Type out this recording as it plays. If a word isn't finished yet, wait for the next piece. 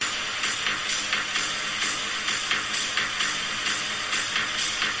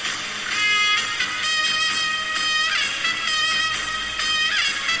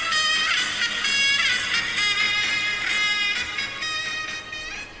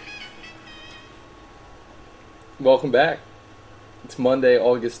Welcome back. It's Monday,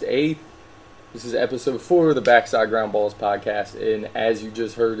 August 8th. This is episode 4 of the Backside Ground Balls podcast. And as you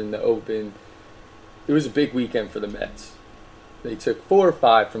just heard in the open, it was a big weekend for the Mets. They took 4 or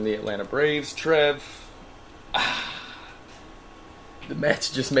 5 from the Atlanta Braves. Trev, the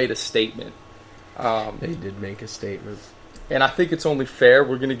Mets just made a statement. They did make a statement. And I think it's only fair.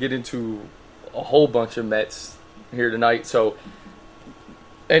 We're going to get into a whole bunch of Mets here tonight. So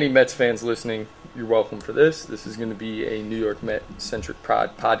any Mets fans listening, you're welcome for this. This is going to be a New York Met-centric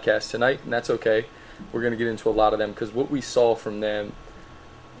podcast tonight, and that's okay. We're going to get into a lot of them because what we saw from them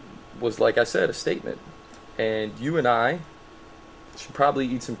was, like I said, a statement. And you and I should probably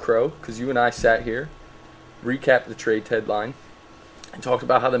eat some crow because you and I sat here, recapped the trade deadline, and talked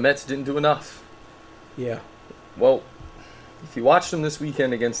about how the Mets didn't do enough. Yeah. Well, if you watched them this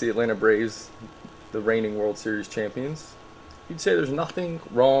weekend against the Atlanta Braves, the reigning World Series champions, you'd say there's nothing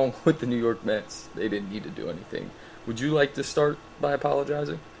wrong with the New York Mets. They didn't need to do anything. Would you like to start by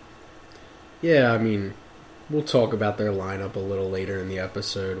apologizing? Yeah, I mean, we'll talk about their lineup a little later in the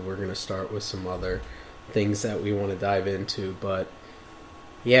episode. We're going to start with some other things that we want to dive into. But,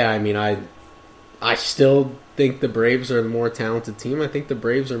 yeah, I mean, I still think the Braves are the more talented team. I think the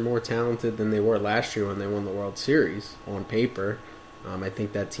Braves are more talented than they were last year when they won the World Series on paper. I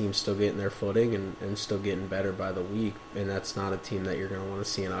think that team's still getting their footing and still getting better by the week, and that's not a team that you're going to want to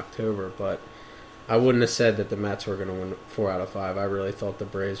see in October. But I wouldn't have said that the Mets were going to win 4 out of 5. I really thought the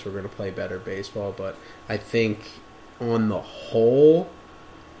Braves were going to play better baseball, but I think on the whole,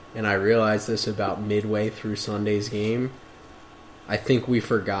 and I realized this about midway through Sunday's game, I think we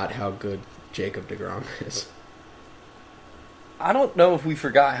forgot how good Jacob deGrom is. I don't know if we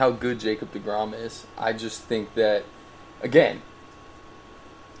forgot how good Jacob deGrom is. I just think that, again,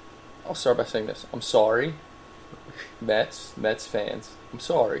 I'll start by saying this. I'm sorry, Mets fans. I'm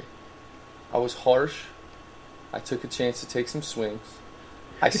sorry. I was harsh. I took a chance to take some swings.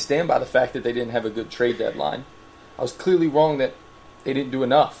 I stand by the fact that they didn't have a good trade deadline. I was clearly wrong that they didn't do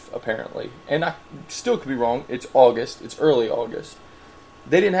enough, apparently. And I still could be wrong. It's August. It's early August.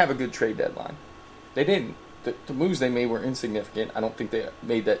 They didn't have a good trade deadline. They didn't. The moves they made were insignificant. I don't think they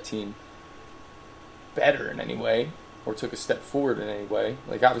made that team better in any way or took a step forward in any way.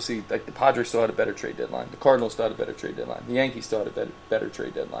 Like, obviously, like the Padres still had a better trade deadline. The Cardinals still had a better trade deadline. The Yankees still had a better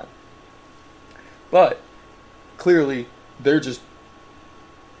trade deadline. But, clearly, they're just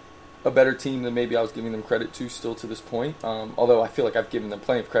a better team than maybe I was giving them credit to still to this point. Although I feel like I've given them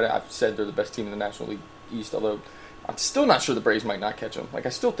plenty of credit. I've said they're the best team in the National League East, although I'm still not sure the Braves might not catch them. Like, I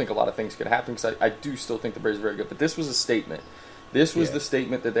still think a lot of things could happen because I do still think the Braves are very good. But this was a statement. This was the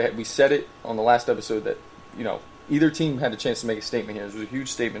statement that they had. We said it on the last episode that, you know, either team had a chance to make a statement here. This was a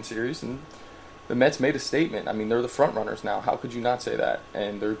huge statement series, and the Mets made a statement. I mean, they're the front runners now. How could you not say that?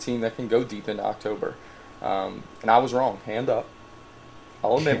 And they're a team that can go deep into October. And I was wrong. Hand up.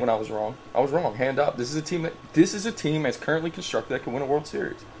 I'll admit when I was wrong. I was wrong. Hand up. This is a team that's currently constructed that can win a World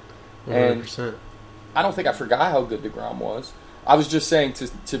Series. 100%. And I don't think I forgot how good deGrom was. I was just saying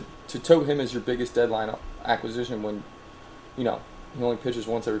to tote him as your biggest deadline acquisition when, you know, he only pitches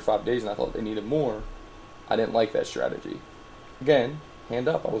once every 5 days, and I thought they needed more. I didn't like that strategy. Again, hand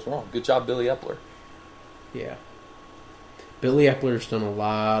up, I was wrong. Good job, Billy Eppler. Yeah. Billy Eppler's done a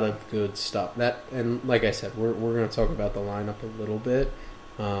lot of good stuff. And like I said, we're going to talk about the lineup a little bit.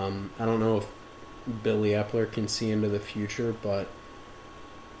 I don't know if Billy Eppler can see into the future, but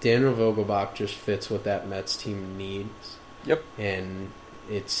Daniel Vogelbach just fits what that Mets team needs. Yep. And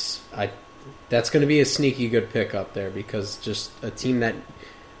that's going to be a sneaky good pick up there because just a team that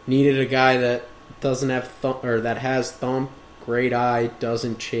needed a guy that doesn't have that has thump, great eye,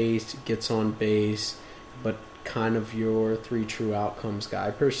 doesn't chase, gets on base, but kind of your 3 true outcomes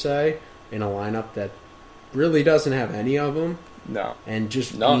guy per se in a lineup that really doesn't have any of them. No. And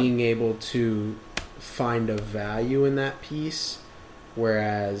just being able to find a value in that piece,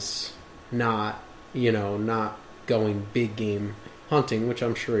 whereas not going big game hunting, which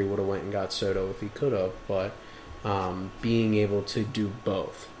I'm sure he would have went and got Soto if he could have, but being able to do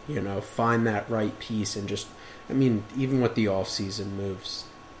both. You know, find that right piece and just, I mean, even with the offseason moves.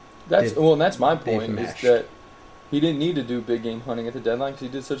 That's my point, is that he didn't need to do big game hunting at the deadline because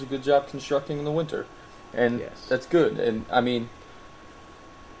he did such a good job constructing in the winter. And that's good. And, I mean,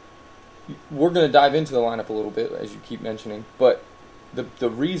 we're going to dive into the lineup a little bit, as you keep mentioning. But the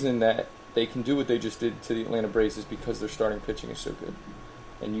reason that they can do what they just did to the Atlanta Braves is because their starting pitching is so good.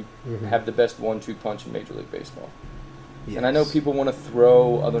 And you have the best 1-2 punch in Major League Baseball. Yes. And I know people want to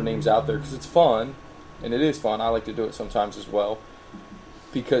throw other names out there because it's fun, and it is fun. I like to do it sometimes as well,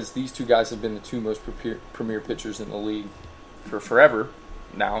 because these two guys have been the two most premier pitchers in the league for forever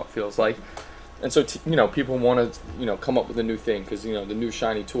now, it feels like. And so, people want to, come up with a new thing because, the new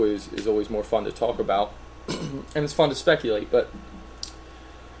shiny toy is always more fun to talk about. And it's fun to speculate. But,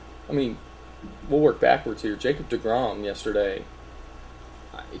 I mean, we'll work backwards here. Jacob deGrom yesterday,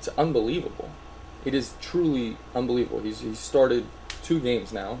 it's unbelievable. It is truly unbelievable. He's started 2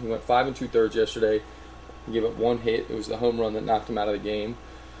 games now. He went 5 2/3 yesterday. He gave up 1 hit. It was the home run that knocked him out of the game.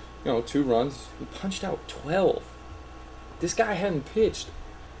 2 runs. He punched out 12. This guy hadn't pitched.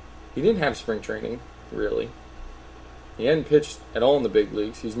 He didn't have spring training, really. He hadn't pitched at all in the big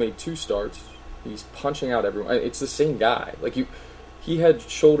leagues. He's made 2 starts. He's punching out everyone. It's the same guy. He had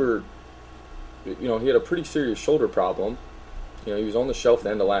shoulder. He had a pretty serious shoulder problem. He was on the shelf at the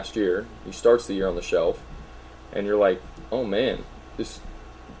end of last year. He starts the year on the shelf, and you're like, oh man, this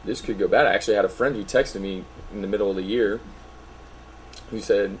could go bad. I actually had a friend who texted me in the middle of the year who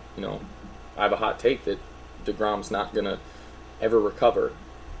said, I have a hot take that DeGrom's not going to ever recover.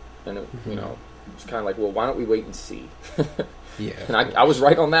 And, it's kind of like, well, why don't we wait and see? Yeah. And I was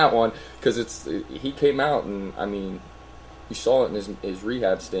right on that one because he came out and, I mean, you saw it in his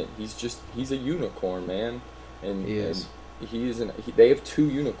rehab stint. He's a unicorn, man. And he is. And they have 2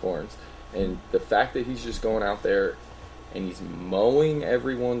 unicorns. And the fact that he's just going out there and he's mowing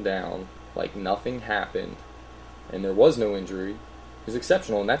everyone down like nothing happened and there was no injury is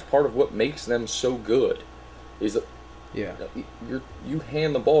exceptional. And that's part of what makes them so good. Yeah, you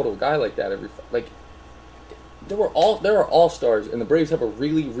hand the ball to a guy like that there are all-stars, and the Braves have a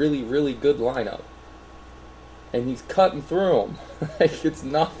really, really, really good lineup, and he's cutting through them it's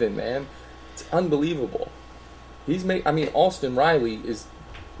nothing, man. It's unbelievable. Austin Riley is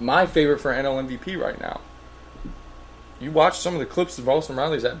my favorite for NL MVP right now. You watch some of the clips of Austin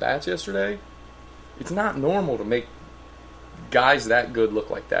Riley's at bats yesterday. It's not normal to make guys that good look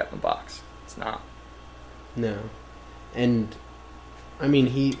like that in the box. It's not. No. And, I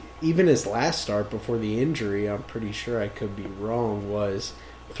mean, even his last start before the injury, I'm pretty sure I could be wrong, was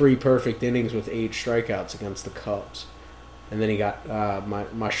 3 perfect innings with 8 strikeouts against the Cubs. And then he got,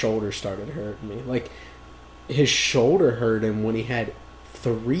 my shoulder started hurting me. His shoulder hurt him when he had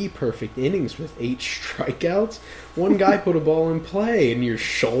 3 perfect innings with 8 strikeouts. One guy put a ball in play and your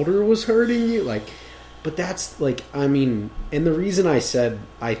shoulder was hurting you. But that's, and the reason I said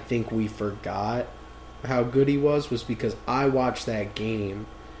I think we forgot how good he was because I watched that game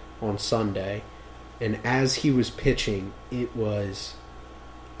on Sunday, and as he was pitching, it was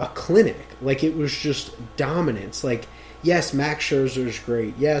a clinic. It was just dominance. Yes, Max Scherzer's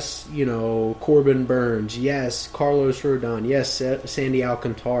great. Yes, Corbin Burns. Yes, Carlos Rodon. Yes, Sandy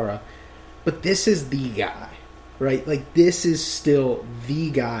Alcantara. But this is the guy, right? This is still the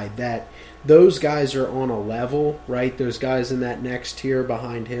guy that those guys are on a level, right? Those guys in that next tier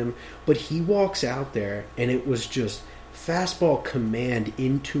behind him. But he walks out there, and it was just fastball command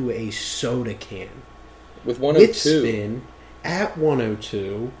into a soda can. With 102. With spin at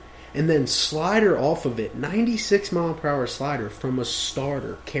 102, and then slider off of it. 96-mile-per-hour slider from a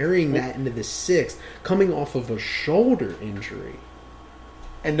starter, carrying that into the 6th, coming off of a shoulder injury.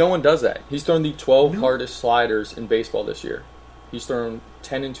 And no one does that. He's thrown the 12 hardest sliders in baseball this year. He's thrown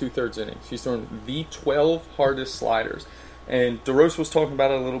 10 2/3 innings. He's thrown the 12 hardest sliders. And DeRosa was talking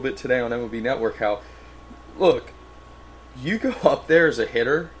about it a little bit today on MLB Network, how, look, you go up there as a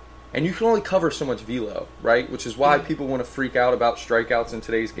hitter, and you can only cover so much velo, right? Which is why people want to freak out about strikeouts in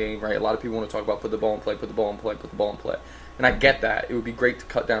today's game, right? A lot of people want to talk about put the ball in play, put the ball in play, put the ball in play. And I get that. It would be great to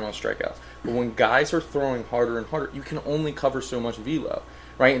cut down on strikeouts. But when guys are throwing harder and harder, you can only cover so much velo,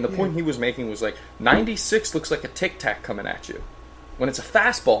 right? And the point he was making was 96 looks like a tic-tac coming at you. When it's a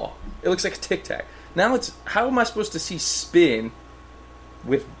fastball, it looks like a tic-tac. Now it's, how am I supposed to see spin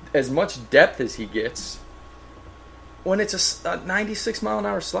with as much depth as he gets when it's a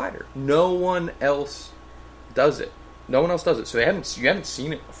 96-mile-an-hour slider? No one else does it. No one else does it. So you haven't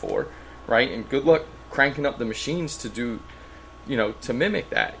seen it before, right? And good luck cranking up the machines to do, to mimic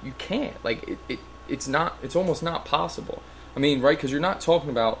that. You can't. It's almost not possible. I mean, right? Because you're not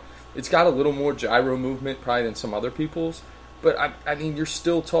talking about, it's got a little more gyro movement probably than some other people's. But, I mean, you're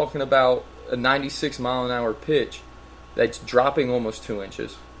still talking about a 96-mile-an-hour pitch that's dropping almost 2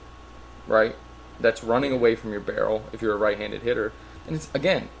 inches, right? That's running away from your barrel if you're a right-handed hitter. And,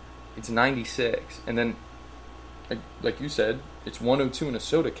 it's 96. And then, like you said, it's 102 in a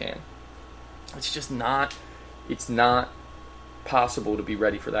soda can. It's just not possible to be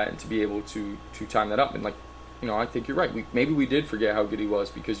ready for that and to be able to time that up. And, I think you're right. Maybe we did forget how good he was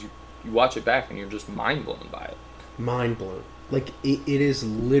because you watch it back and you're just mind-blown by it. Mind blown. It is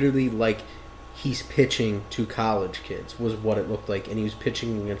literally like he's pitching to college kids was what it looked like, and he was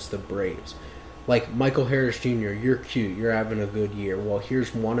pitching against the Braves. Like Michael Harris Jr., you're cute, you're having a good year. Well,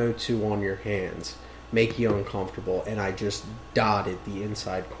 here's 102 on your hands, make you uncomfortable, and I just dotted the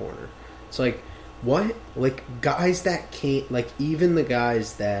inside corner. It's like, what? Like, guys that can't, like, even the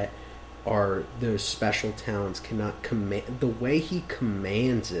guys that are those special talents cannot command. The way he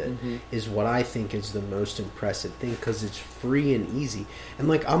commands it is what I think is the most impressive thing, because it's free and easy. And,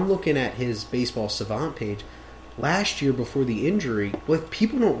 like, I'm looking at his Baseball Savant page. Last year, before the injury, like,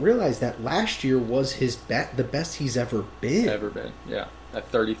 people don't realize that last year was the best he's ever been. Yeah. At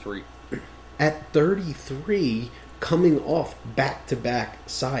 33. At 33, coming off back-to-back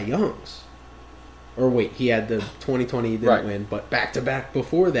Cy Youngs. Or wait, he had the 2020 he didn't win, but back-to-back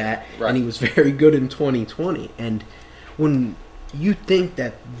before that, and he was very good in 2020. And when you think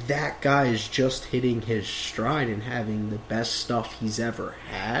that that guy is just hitting his stride and having the best stuff he's ever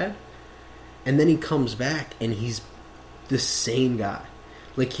had, and then he comes back and he's the same guy.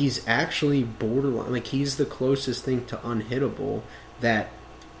 Like, he's actually borderline. Like, he's the closest thing to unhittable that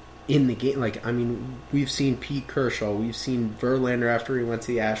in the game. Like, I mean, we've seen Pete Kershaw. We've seen Verlander after he went to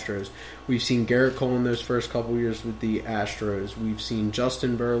the Astros. We've seen Garrett Cole in those first couple years with the Astros. We've seen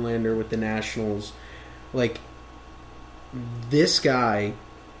Justin Verlander with the Nationals. Like, this guy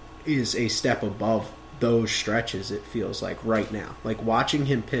is a step above those stretches, it feels like, right now. Like, watching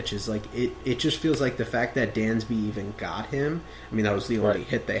him pitch is like, it just feels like the fact that Dansby even got him. I mean, that was the only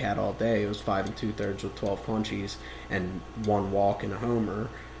hit they had all day. It was 5 2/3 with 12 punchies and 1 walk and a homer.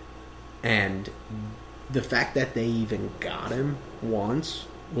 And the fact that they even got him once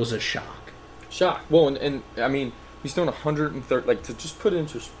was a shock. Well, and I mean, he's thrown 130. Like, to just put it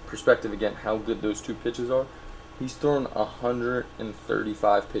into perspective again, how good those two pitches are. He's thrown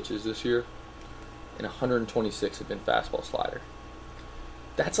 135 pitches this year, and 126 have been fastball slider.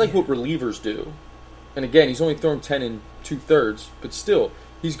 That's like what relievers do. And again, he's only thrown 10 2/3, but still,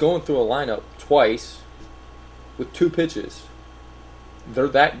 he's going through a lineup twice with 2 pitches. They're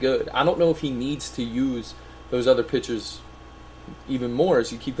that good. I don't know if he needs to use those other pitches even more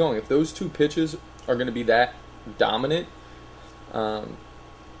as you keep going. If those 2 pitches are going to be that dominant, and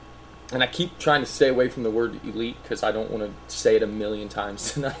I keep trying to stay away from the word elite because I don't want to say it a million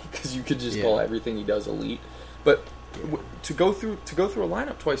times tonight, because you could just call everything he does elite. But to go through a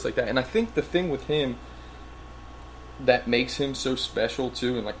lineup twice like that, and I think the thing with him that makes him so special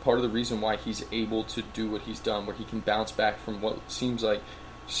too, and like part of the reason why he's able to do what he's done, where he can bounce back from what seems like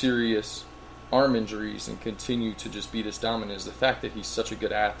serious arm injuries and continue to just be this dominant, is the fact that he's such a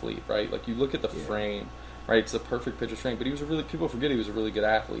good athlete, right? Like, you look at the frame, right? It's the perfect pitcher's frame, but people forget he was a really good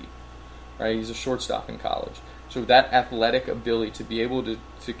athlete, right? He's a shortstop in college. So that athletic ability to be able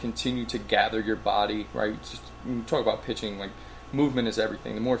to continue to gather your body, right? Just, when you talk about pitching, like, movement is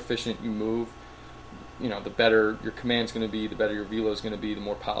everything. The more efficient you move, you know, the better your command's going to be, the better your velo is going to be, the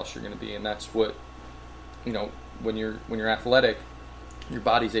more polished you're going to be. And that's what, you know, when you're athletic, your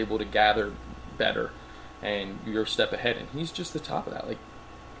body's able to gather better, and you're a step ahead. And he's just the top of that. Like,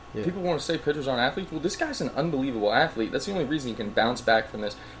 people want to say pitchers aren't athletes. Well, this guy's an unbelievable athlete. That's the only reason he can bounce back from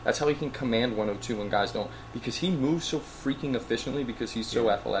this. That's how he can command 102 when guys don't, because he moves so freaking efficiently, because he's so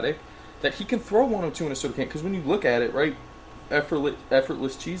athletic, that he can throw 102 in a soda can. Because when you look at it, right,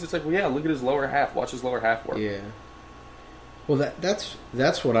 effortless cheese, it's like, well, yeah, look at his lower half. Watch his lower half work. Yeah. Well,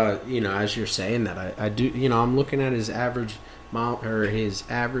 that's what I, you know, as you're saying that, I do, you know, I'm looking at his average his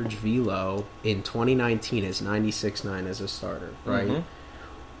average velo in 2019 is 96.9 as a starter, right?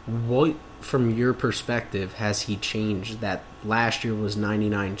 What, from your perspective, has he changed that last year was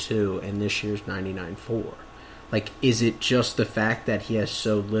 99.2 and this year's 99.4? Like, is it just the fact that he has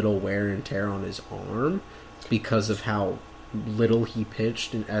so little wear and tear on his arm because of how little he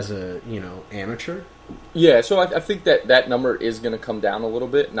pitched as a, you know, amateur? Yeah, so I think that number is going to come down a little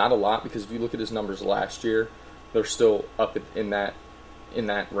bit, not a lot, because if you look at his numbers last year, they're still up in that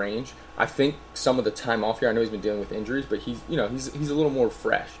range. I think some of the time off here, I know he's been dealing with injuries, but he's a little more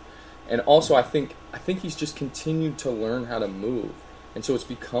fresh. And also, I think he's just continued to learn how to move, and so it's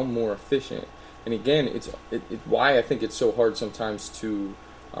become more efficient. And again, it's why I think it's so hard sometimes to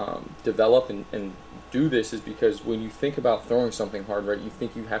develop and do this, is because when you think about throwing something hard, right, you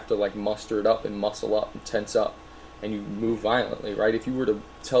think you have to, like, muster it up and muscle up and tense up, and you move violently, right? If you were to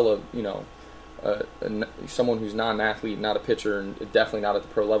tell someone who's not an athlete, not a pitcher, and definitely not at the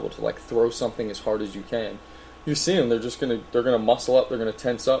pro level, to, like, throw something as hard as you can, you see them, they're gonna muscle up, they're gonna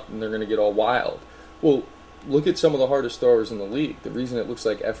tense up, and they're gonna get all wild. Well, look at some of the hardest throwers in the league. The reason it looks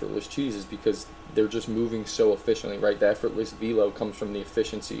like effortless cheese is because they're just moving so efficiently, right? The effortless velo comes from the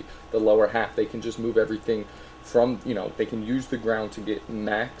efficiency. The lower half, they can just move everything from, they can use the ground to get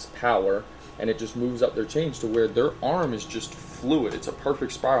max power, and it just moves up their change to where their arm is just fluid. It's a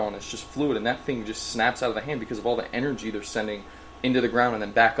perfect spiral, and it's just fluid, and that thing just snaps out of the hand because of all the energy they're sending into the ground and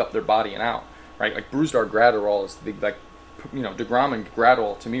then back up their body and out, right? Like Brusdar Gratterall is the, DeGrom and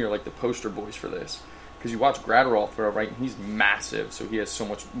Gratterall to me are like the poster boys for this. Because you watch Gratterall throw, right, and he's massive, so he has so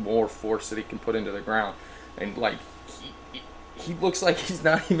much more force that he can put into the ground. And, like, he looks like he's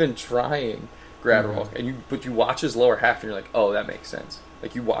not even trying, Gratterall. Mm-hmm. But you watch his lower half, and you're like, oh, that makes sense.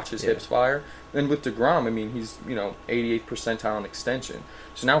 Like, you watch his hips fire. Then with DeGrom, I mean, he's, 88th percentile in extension.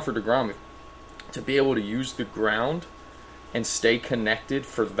 So now for DeGrom, to be able to use the ground and stay connected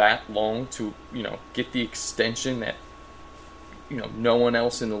for that long to, get the extension that, no one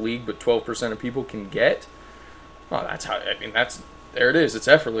else in the league but 12% of people can get. Oh, there it is. It's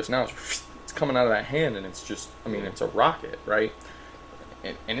effortless now. It's coming out of that hand, and it's just, it's a rocket, right?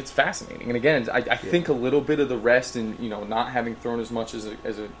 And it's fascinating. And again, I think a little bit of the rest and, not having thrown as much as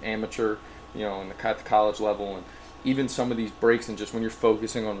an amateur, at the college level, and even some of these breaks, and just when you're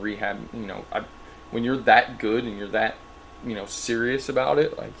focusing on rehab, when you're that good and you're that, serious about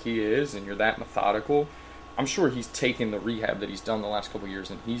it, like he is, and you're that methodical, I'm sure he's taken the rehab that he's done the last couple of years,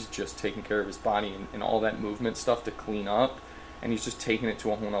 and he's just taking care of his body and all that movement stuff to clean up, and he's just taking it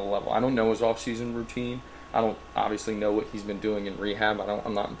to a whole nother level. I don't know his off-season routine. I don't obviously know what he's been doing in rehab.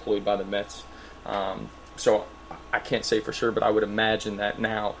 I'm not employed by the Mets, so I can't say for sure, but I would imagine that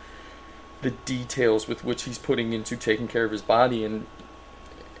now the details with which he's putting into taking care of his body, and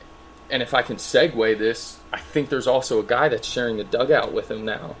if I can segue this, I think there's also a guy that's sharing the dugout with him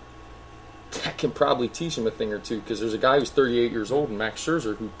now that can probably teach him a thing or two, because there's a guy who's 38 years old, Max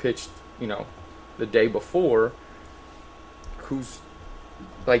Scherzer, who pitched, the day before, who's,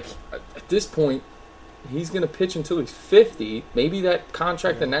 like, at this point, he's going to pitch until he's 50. Maybe that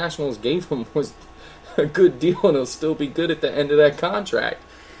contract the Nationals gave him was a good deal, and he'll still be good at the end of that contract.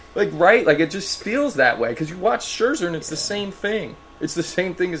 Like, right? Like, it just feels that way, because you watch Scherzer, and it's the same thing. It's the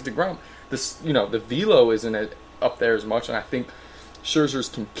same thing as DeGrom. The velo isn't up there as much, and I think Scherzer's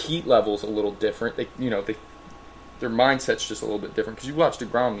compete level is a little different. Their mindset's just a little bit different. Because you watch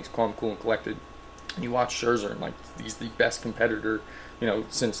DeGrom, he's calm, cool, and collected. And you watch Scherzer, and like he's the best competitor,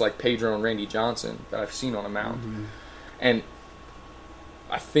 since like Pedro and Randy Johnson that I've seen on a mound. Mm-hmm. And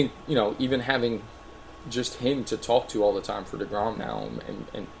I think even having just him to talk to all the time for DeGrom now,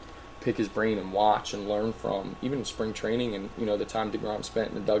 and pick his brain and watch and learn from, even in spring training, and the time DeGrom spent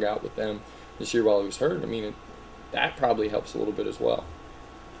in the dugout with them this year while he was hurt. That probably helps a little bit as well.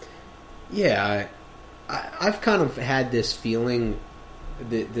 Yeah, I've kind of had this feeling,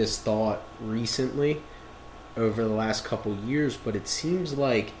 this thought recently over the last couple years, but it seems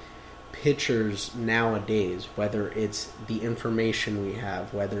like pitchers nowadays, whether it's the information we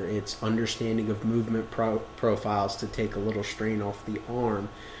have, whether it's understanding of movement profiles to take a little strain off the arm,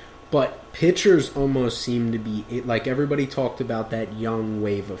 but pitchers almost seem to be, like everybody talked about that young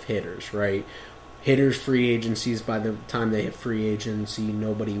wave of hitters, right? Hitters' free agencies, by the time they hit free agency,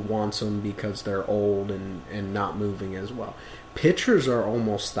 nobody wants them because they're old and not moving as well. Pitchers are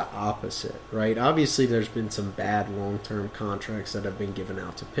almost the opposite, right? Obviously, there's been some bad long-term contracts that have been given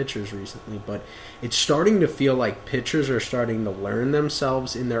out to pitchers recently, but it's starting to feel like pitchers are starting to learn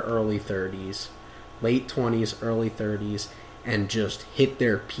themselves in their early 30s, late 20s, early 30s, and just hit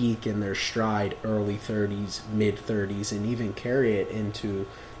their peak and their stride early 30s, mid 30s, and even carry it into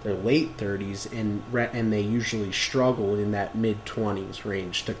their late 30s, and they usually struggle in that mid 20s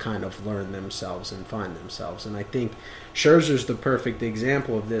range to kind of learn themselves and find themselves. And I think Scherzer's the perfect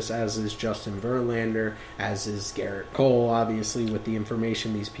example of this, as is Justin Verlander, as is Garrett Cole, obviously, with the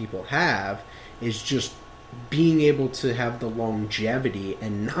information these people have, is just being able to have the longevity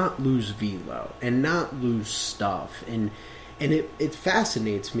and not lose velo and not lose stuff. And it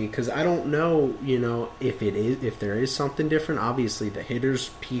fascinates me because I don't know, if there is something different. Obviously, the hitters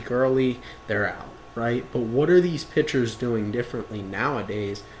peak early, they're out, right? But what are these pitchers doing differently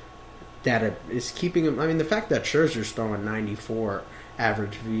nowadays that is keeping them? I mean, the fact that Scherzer's throwing 94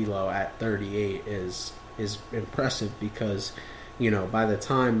 average velo at 38 is impressive because, by the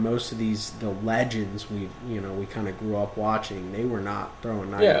time most of the legends we kind of grew up watching, they were not throwing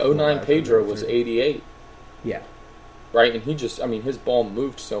 94. Yeah, 09 Pedro was 88. Yeah. Right, and he just, his ball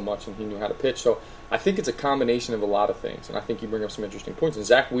moved so much and he knew how to pitch. So I think it's a combination of a lot of things, and I think you bring up some interesting points. And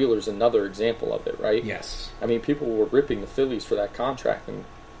Zach Wheeler's another example of it, right? Yes. People were ripping the Phillies for that contract, and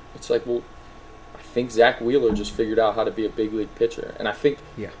it's like, well, I think Zach Wheeler just figured out how to be a big league pitcher. And I think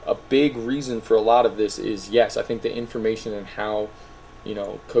a big reason for a lot of this is, yes, I think the information and how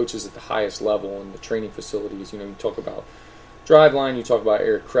coaches at the highest level in the training facilities. You talk about Driveline, you talk about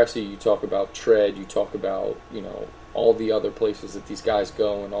Eric Cressy, you talk about Tread, you talk about, all the other places that these guys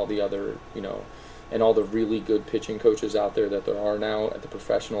go and all the other, and all the really good pitching coaches out there that there are now at the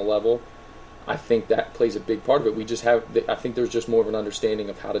professional level. I think that plays a big part of it. I think there's just more of an understanding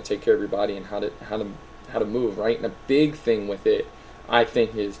of how to take care of your body and how to move, right? And a big thing with it, I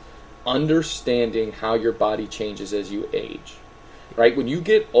think, is understanding how your body changes as you age, right? When you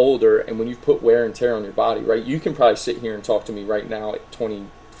get older and when you've put wear and tear on your body, right, you can probably sit here and talk to me right now at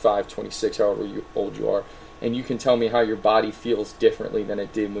 25, 26, however old you are, and you can tell me how your body feels differently than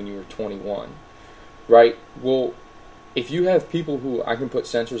it did when you were 21, right? Well, if you have people who I can put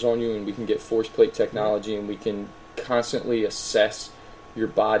sensors on you and we can get force plate technology and we can constantly assess your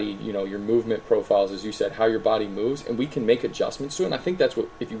body, your movement profiles, as you said, how your body moves, and we can make adjustments to it. And I think that's what,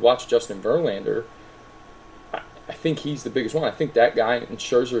 if you watch Justin Verlander, I think he's the biggest one. I think that guy and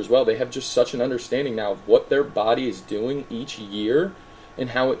Scherzer as well, they have just such an understanding now of what their body is doing each year and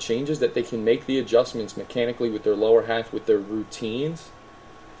how it changes that they can make the adjustments mechanically with their lower half, with their routines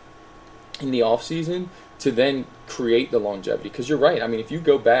in the offseason to then create the longevity. Because you're right. I mean, if you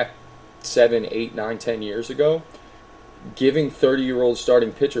go back 7, 8, 9, 10 years ago, giving 30-year-old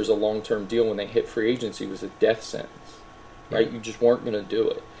starting pitchers a long-term deal when they hit free agency was a death sentence, right? You just weren't going to do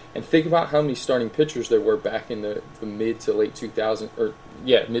it. And think about how many starting pitchers there were back in the mid to late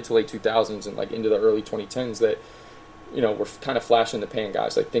 2000s and like into the early 2010s that, were kind of flash in the pan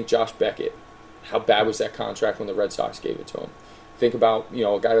guys. Like, think Josh Beckett. How bad was that contract when the Red Sox gave it to him? Think about,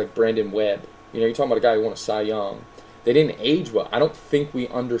 a guy like Brandon Webb. You're talking about a guy who won a Cy Young. They didn't age well. I don't think we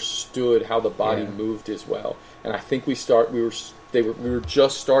understood how the body moved as well. And I think we were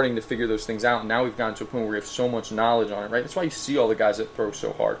just starting to figure those things out, and now we've gotten to a point where we have so much knowledge on it, right? That's why you see all the guys that throw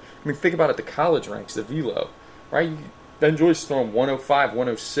so hard. I mean, think about it, the college ranks, the velo, right? Ben Joyce throwing 105,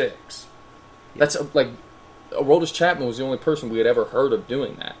 106. That's like, Aroldis Chapman was the only person we had ever heard of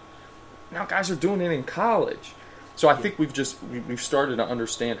doing that. Now guys are doing it in college. So I think we've started to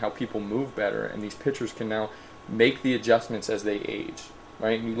understand how people move better, and these pitchers can now make the adjustments as they age,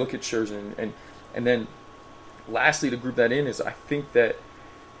 right? And you look at Scherzer, and then lastly, to group that in is I think that,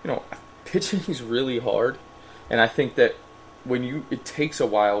 pitching is really hard, and I think that it takes a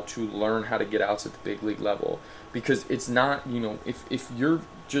while to learn how to get outs at the big league level, because it's not, if you're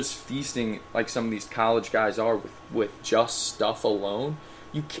just feasting like some of these college guys are with just stuff alone,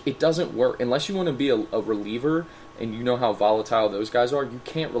 it doesn't work. Unless you want to be a reliever and you know how volatile those guys are, you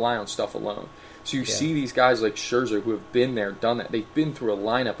can't rely on stuff alone. So you see these guys like Scherzer who have been there, done that. They've been through a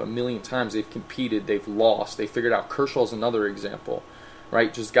lineup a million times. They've competed. They've lost. They figured out. Kershaw's another example,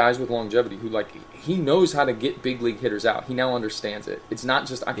 right? Just guys with longevity who, he knows how to get big league hitters out. He now understands it. It's not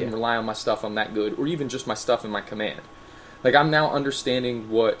just I can rely on my stuff, I'm that good, or even just my stuff in my command. Like, I'm now understanding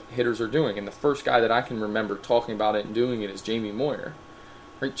what hitters are doing. And the first guy that I can remember talking about it and doing it is Jamie Moyer.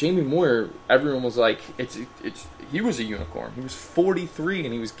 Right, Jamie Moyer, everyone was like, he was a unicorn. He was 43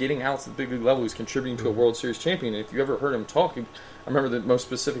 and he was getting outs at the big league level. He was contributing to a World Series champion. And if you ever heard him talk, I remember the most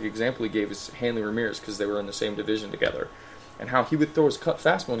specific example he gave is Hanley Ramirez, because they were in the same division together. And how he would throw his cut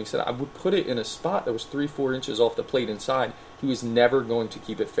fastball, and he said, I would put it in a spot that was 3-4 inches off the plate inside. He was never going to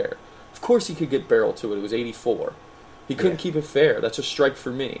keep it fair. Of course he could get barrel to it. It was 84. He couldn't keep it fair. That's a strike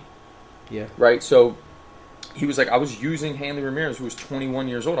for me. Yeah. Right? So he was like, I was using Hanley Ramirez, who was 21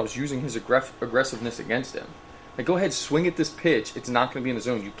 years old. I was using his aggressiveness against him. Like, go ahead, swing at this pitch. It's not going to be in the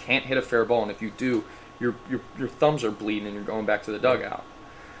zone. You can't hit a fair ball, and if you do, your thumbs are bleeding and you're going back to the dugout.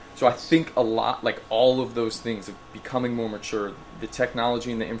 So I think a lot, like all of those things of becoming more mature, the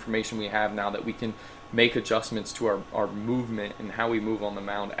technology and the information we have now that we can make adjustments to our movement and how we move on the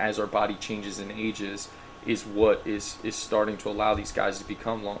mound as our body changes and ages is what is starting to allow these guys to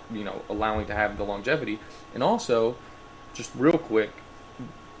become, allowing to have the longevity. And also, just real quick,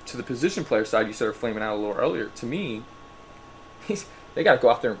 to the position player side, you started flaming out a little earlier. To me, they got to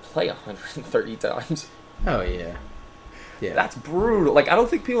go out there and play 130 times. Oh, yeah. Yeah. That's brutal. Like, I don't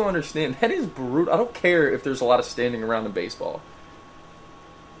think people understand. That is brutal. I don't care if there's a lot of standing around in baseball.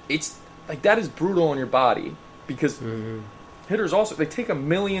 It's, like, that is brutal on your body, because hitters also, they take a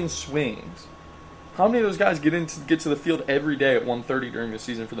million swings. How many of those guys get to the field every day at 1:30 during the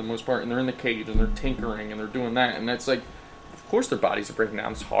season for the most part, and they're in the cage and they're tinkering and they're doing that, and that's like, of course their bodies are breaking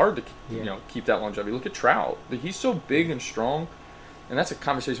down. It's hard to keep that longevity. Look at Trout. He's so big and strong, and that's a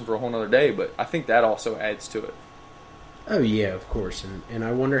conversation for a whole other day. But I think that also adds to it. Oh yeah, of course, and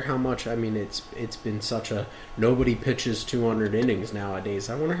I wonder how much. I mean, it's been such a nobody pitches 200 innings nowadays.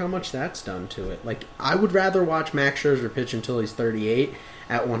 I wonder how much that's done to it. Like, I would rather watch Max Scherzer pitch until he's 38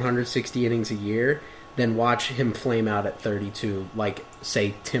 at 160 innings a year than watch him flame out at 32, like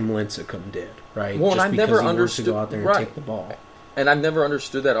say Tim Lincecum did, right? Well, just and I've because never he understood wants to go out there and right. take the ball. And I've never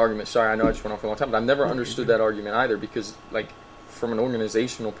understood that argument. Sorry, I know I just went off for a long time, but I've never understood that argument either because, like, from an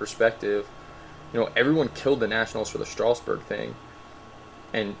organizational perspective, everyone killed the Nationals for the Strasburg thing,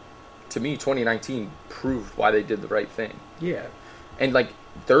 and to me, 2019 proved why they did the right thing. Yeah. And, like,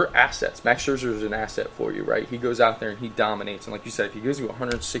 they're assets. Max Scherzer is an asset for you, right? He goes out there and he dominates. And like you said, if he goes to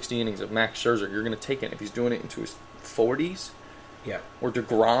 160 innings of Max Scherzer, you're going to take it. If he's doing it into his 40s, yeah, or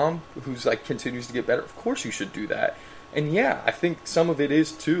DeGrom, who's, like, continues to get better, of course you should do that. And, yeah, I think some of it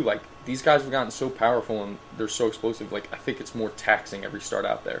is, too. Like, these guys have gotten so powerful and they're so explosive. Like, I think it's more taxing every start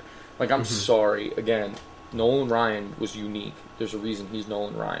out there. Like, I'm sorry. Again, Nolan Ryan was unique. There's a reason he's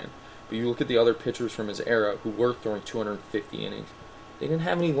Nolan Ryan. But you look at the other pitchers from his era who were throwing 250 innings. They didn't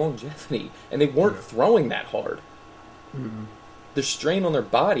have any longevity, and they weren't throwing that hard. Mm-hmm. The strain on their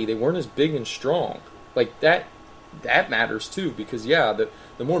body, they weren't as big and strong. Like, that matters, too, because, yeah,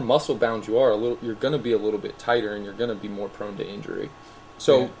 the more muscle-bound you are, you're going to be a little bit tighter, and you're going to be more prone to injury.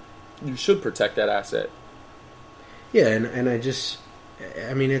 So, you should protect that asset. Yeah, and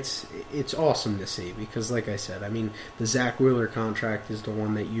I mean, it's awesome to see because, like I said, I mean, the Zach Wheeler contract is the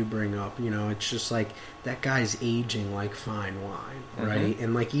one that you bring up. It's just like that guy's aging like fine wine, right?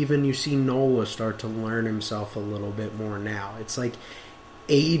 And like even you see Nola start to learn himself a little bit more now. It's like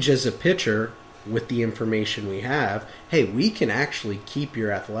age as a pitcher with the information we have. Hey, we can actually keep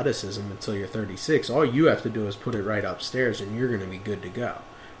your athleticism until you're 36. All you have to do is put it right upstairs, and you're going to be good to go.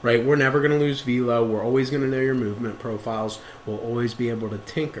 Right, we're never going to lose velo. We're always going to know your movement profiles. We'll always be able to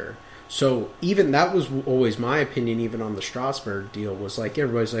tinker. So even that was always my opinion, even on the Strasburg deal, was like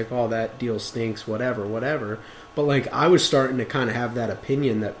everybody's like, oh, that deal stinks, whatever. But like I was starting to kind of have that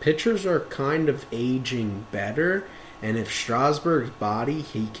opinion that pitchers are kind of aging better. And if Strasburg's body,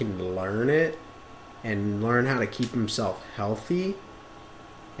 he can learn it and learn how to keep himself healthy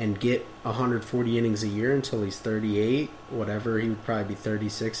and get 140 innings a year until he's 38, whatever, he would probably be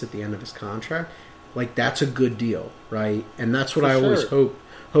 36 at the end of his contract. Like, that's a good deal, right? And that's what I always hope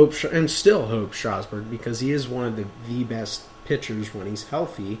and still hope Strasburg, because he is one of the best pitchers when he's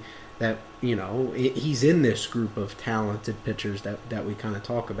healthy, that, he's in this group of talented pitchers that we kind of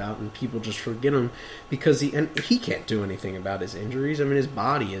talk about, and people just forget him because he can't do anything about his injuries. I mean, his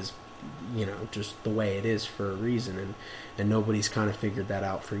body is, just the way it is for a reason, and nobody's kind of figured that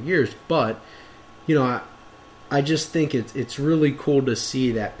out for years. But, I just think it's really cool to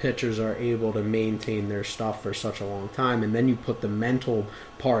see that pitchers are able to maintain their stuff for such a long time. And then you put the mental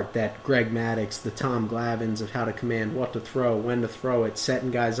part that Greg Maddux, the Tom Glavines of how to command what to throw, when to throw it, setting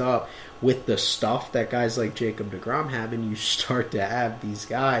guys up with the stuff that guys like Jacob deGrom have, and you start to have these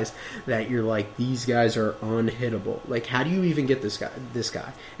guys that you're like, these guys are unhittable. Like, how do you even get this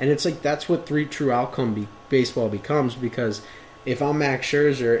guy? And it's like, that's what true outcome baseball becomes, because if I'm Max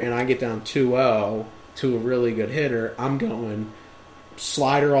Scherzer and I get down 2-0 to a really good hitter, I'm going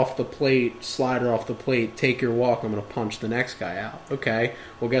slider off the plate, take your walk, I'm going to punch the next guy out. Okay,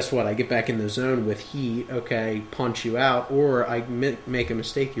 well, guess what? I get back in the zone with heat, okay, punch you out, or I make a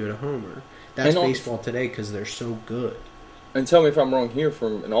mistake, you hit a homer. That's baseball today because they're so good. And tell me if I'm wrong here,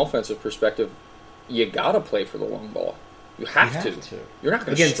 from an offensive perspective, you got to play for the long ball. You have to. You're not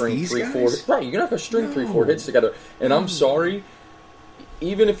going to string 3-4. Right, you're not going to string 3-4 hits together. And I'm sorry,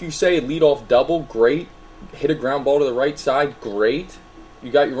 even if you say leadoff double, great. Hit a ground ball to the right side, great.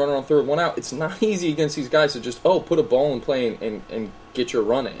 You got your runner on third, one out. It's not easy against these guys to just, put a ball in play and get your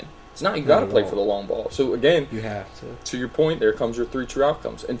run in. It's not. You got to play for the long ball. So, again, you have to. To your point, there comes your 3 true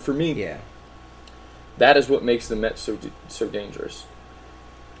outcomes. And for me, that is what makes the Mets so dangerous.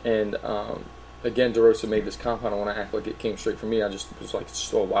 And, again, DeRosa made this comment. I don't want to act like it came straight from me. I just was like,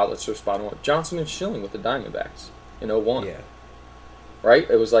 oh, wow, that's so spot on. Johnson and Schilling with the Diamondbacks in 01. Yeah. Right?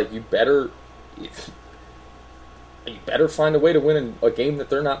 It was like, you better find a way to win a game that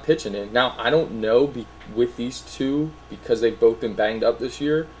they're not pitching in. Now, I don't know with these two, because they've both been banged up this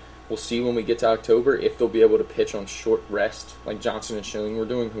year. We'll see when we get to October if they'll be able to pitch on short rest like Johnson and Schilling were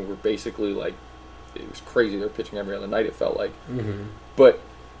doing, who were basically like, it was crazy. They were pitching every other night, it felt like. Mm-hmm. But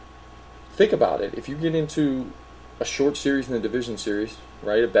think about it. If you get into a short series in the division series,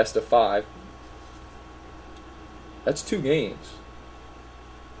 right, a best of 5, that's 2 games.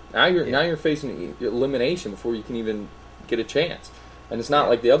 Now you're facing elimination before you can even get a chance. And it's not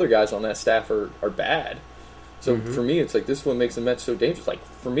like the other guys on that staff are bad. So for me, it's like, this is what makes the Mets so dangerous. Like,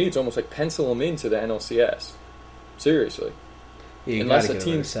 for me, it's almost like pencil them into the NLCS. Seriously. Yeah, you got to get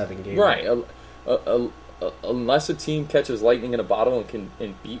a 7 game. Right. Unless a team catches lightning in a bottle and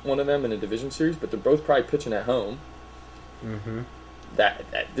can beat one of them in a division series, but they're both probably pitching at home. Mm-hmm.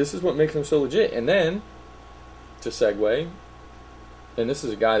 This is what makes him so legit. And then, to segue, and this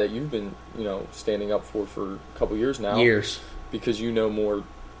is a guy that you've been, standing up for a couple years now. Years. Because you know more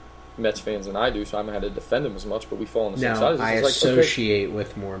Mets fans than I do, so I haven't had to defend him as much, but we fall on the same side. I associate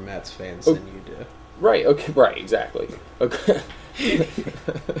with more Mets fans than you do. Right, okay, right, exactly. Okay.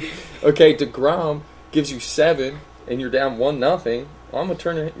 Okay, DeGrom gives you 7, and you're down 1-0. I'm going to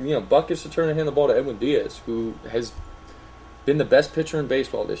turn, Buck gets to turn and hand the ball to Edwin Diaz, who has been the best pitcher in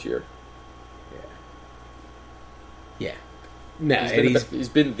baseball this year. Yeah. No, he's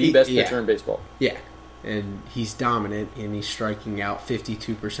been the best pitcher in baseball. Yeah. And he's dominant, and he's striking out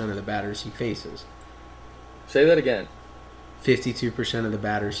 52% of the batters he faces. Say that again. 52% of the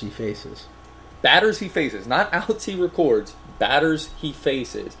batters he faces. Batters he faces, not outs he records. Batters he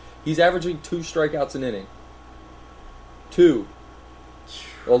faces. He's averaging 2 strikeouts an inning. 2.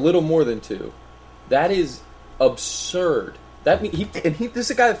 A little more than 2. That is absurd. That mean this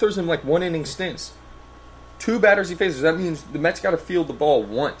is a guy that throws him like 1-inning stints. 2 batters he faces. That means the Mets got to field the ball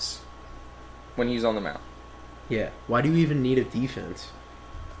once when he's on the mound. Yeah. Why do you even need a defense?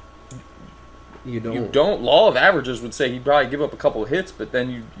 You don't. Law of averages would say he'd probably give up a couple of hits, but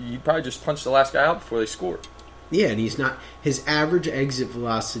then you'd probably just punch the last guy out before they score. Yeah, and he's not. His average exit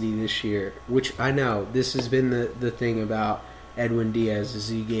velocity this year, which I know this has been the thing about Edwin Diaz, is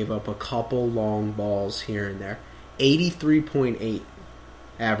he gave up a couple long balls here and there. 83.8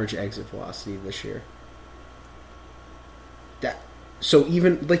 average exit velocity this year. So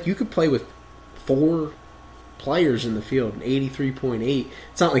even you could play with 4 players in the field and 83.8.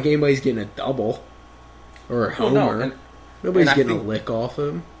 It's not like anybody's getting a double or a homer. Nobody's getting a lick off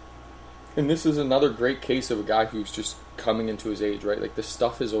him. And this is another great case of a guy who's just coming into his age, right? Like, the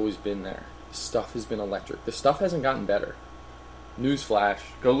stuff has always been there. The stuff has been electric. The stuff hasn't gotten better. Newsflash.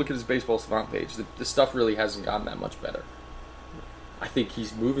 Go look at his Baseball Savant page. The stuff really hasn't gotten that much better. I think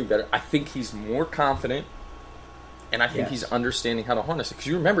he's moving better. I think he's more confident. And I think he's understanding how to harness it. Because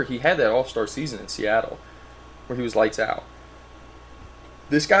you remember, he had that all-star season in Seattle where he was lights out.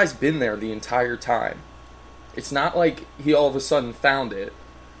 This guy's been there the entire time. It's not like he all of a sudden found it.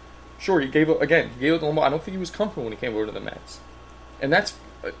 Sure, he gave up the ball. I don't think he was comfortable when he came over to the Mets. And that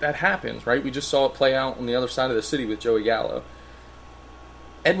happens, right? We just saw it play out on the other side of the city with Joey Gallo.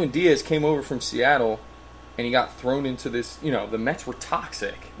 Edwin Diaz came over from Seattle, and he got thrown into this, the Mets were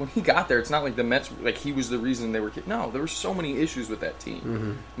toxic. When he got there, it's not like the Mets, he was the reason they were... No, there were so many issues with that team.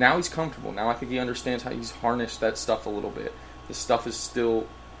 Mm-hmm. Now he's comfortable. Now I think he understands how he's harnessed that stuff a little bit. The stuff is still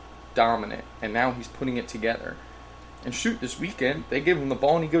dominant, and now he's putting it together. And shoot, this weekend, they give him the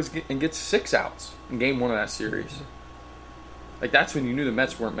ball, and he goes and gets 6 outs in game 1 of that series. That's when you knew the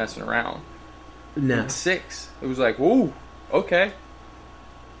Mets weren't messing around. No. 6. It was like, whoa, okay.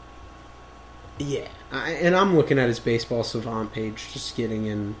 Yeah, and I'm looking at his Baseball Savant page, just getting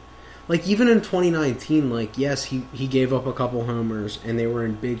in. Even in 2019, yes, he gave up a couple homers, and they were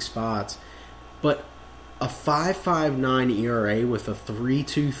in big spots. But a 5.59 ERA with a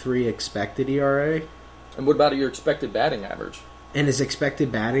 3.23 expected ERA. And what about your expected batting average? And his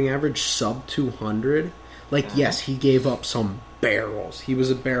expected batting average sub 200. Yes, he gave up some barrels. He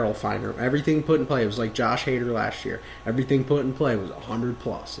was a barrel finder. Everything put in play. It was like Josh Hader last year. Everything put in play was 100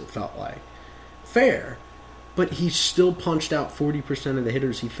 plus, it felt like. Fair. But he still punched out 40% of the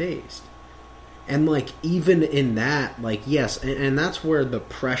hitters he faced. And, even in that, yes, and that's where the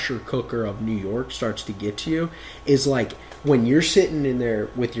pressure cooker of New York starts to get to you, is, when you're sitting in there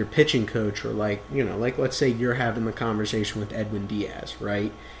with your pitching coach, or, let's say you're having the conversation with Edwin Diaz,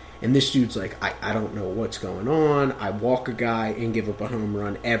 right? And this dude's I don't know what's going on. I walk a guy and give up a home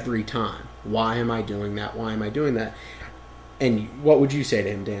run every time. Why am I doing that? Why am I doing that? And what would you say to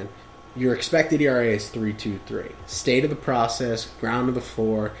him, Dan? Your expected ERA is 3.23. Stay to the process, ground to the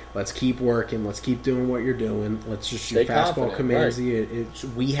floor. Let's keep working. Let's keep doing what you're doing. Let's just shoot fastball commands.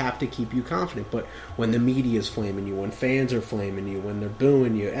 Right. We have to keep you confident. But when the media is flaming you, when fans are flaming you, when they're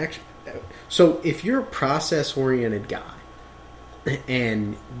booing you, so if you're a process-oriented guy,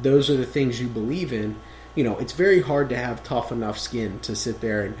 and those are the things you believe in, it's very hard to have tough enough skin to sit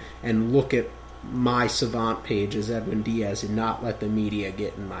there and look at my Savant page as Edwin Diaz and not let the media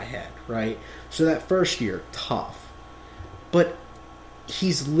get in my head, right? So that first year, tough. But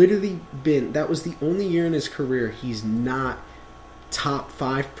he's literally that was the only year in his career he's not top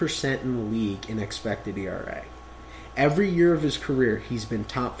 5% in the league in expected ERA. Every year of his career, he's been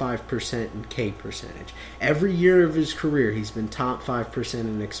top 5% in K percentage. Every year of his career, he's been top 5%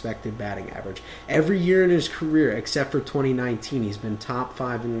 in expected batting average. Every year in his career, except for 2019, he's been top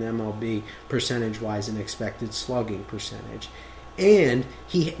 5 in the MLB percentage-wise in expected slugging percentage. And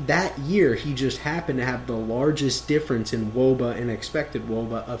that year, he just happened to have the largest difference in WOBA and expected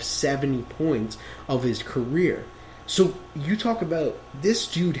WOBA of 70 points of his career. So you talk about this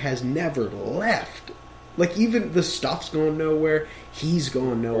dude has never left. Like, even the stuff's going nowhere. He's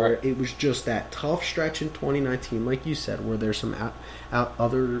going nowhere. Right. It was just that tough stretch in 2019, like you said, where there's some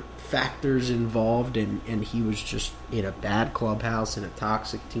other factors involved, and he was just in a bad clubhouse and a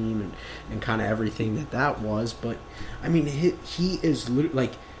toxic team and kind of everything that was. But, I mean, he is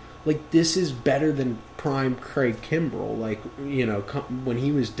like this is better than prime Craig Kimbrell. Like, you know, when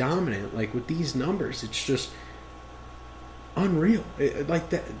he was dominant, like with these numbers, it's just unreal.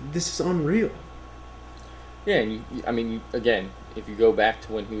 This is unreal. Yeah, and again, if you go back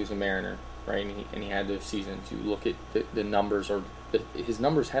to when he was a Mariner, right, and he had those seasons, you look at the numbers, his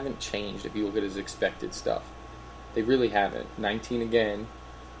numbers haven't changed if you look at his expected stuff. They really haven't. 19 again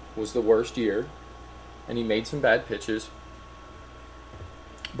was the worst year, and he made some bad pitches.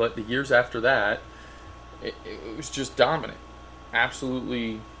 But the years after that, it was just dominant.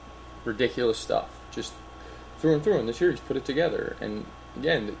 Absolutely ridiculous stuff. Just through and through. And this year he's put it together. And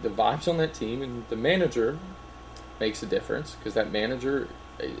again, the vibes on that team and the manager makes a difference, because that manager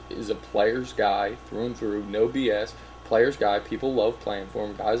is a player's guy through and through, no BS. Player's guy. People love playing for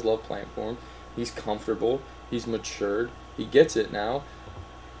him. Guys love playing for him. He's comfortable. He's matured. He gets it now.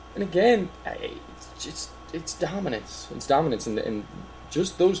 And again, it's dominance. It's dominance. And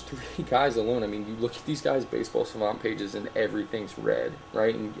just those three guys alone, I mean, you look at these guys' baseball savant pages and everything's red,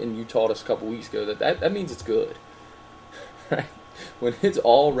 right? And you taught us a couple weeks ago that means it's good. Right? When it's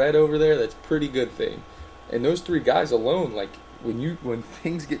all red over there, that's a pretty good thing. And those three guys alone, like, when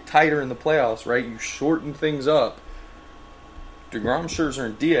things get tighter in the playoffs, right, you shorten things up. DeGrom, Scherzer,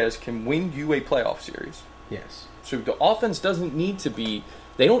 and Diaz can win you a playoff series. Yes. So the offense doesn't need to be...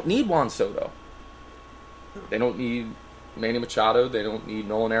 They don't need Juan Soto. They don't need Manny Machado. They don't need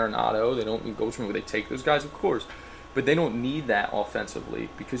Nolan Arenado. They don't need Goldschmidt. Would they take those guys? Of course. But they don't need that offensively,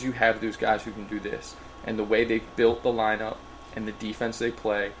 because you have those guys who can do this. And the way they've built the lineup and the defense they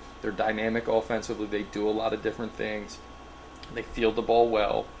play, they're dynamic offensively. They do a lot of different things. They field the ball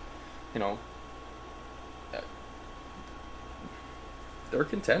well. You know, they're a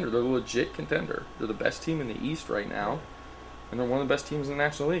contender. They're a legit contender. They're the best team in the East right now, and they're one of the best teams in the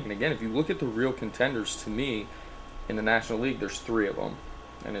National League. And again, if you look at the real contenders, to me, in the National League, there's three of them,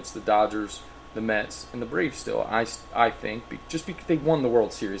 and it's the Dodgers, the Mets, and the Braves still. I think, just because they won the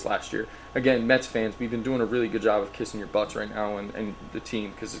World Series last year. Again, Mets fans, we've been doing a really good job of kissing your butts right now, and the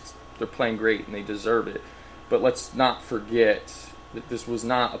team, because they're playing great and they deserve it. But let's not forget that this was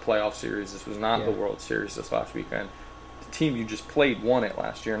not a playoff series. This was not the World Series this last weekend. The team you just played won it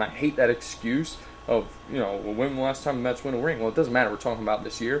last year, and I hate that excuse of, you know, well, when was the last time the Mets win a ring? Well, it doesn't matter. We're talking about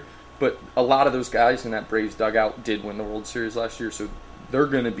this year. But a lot of those guys in that Braves dugout did win the World Series last year, so they're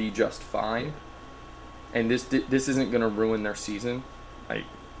going to be just fine. And this isn't going to ruin their season. I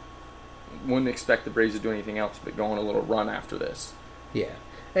wouldn't expect the Braves to do anything else but go on a little run after this. Yeah.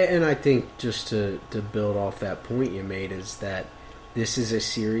 And I think, just to build off that point you made, is that this is a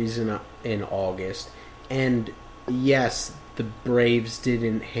series in August. And yes, the Braves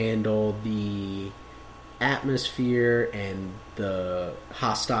didn't handle the atmosphere and the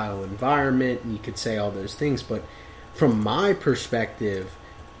hostile environment, and you could say all those things, but from my perspective,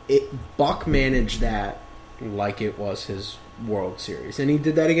 Buck managed that like it was his World Series, and he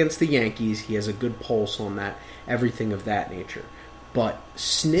did that against the Yankees. He has a good pulse on that, everything of that nature. But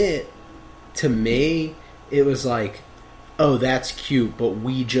Snit, to me, it was like, oh, that's cute, but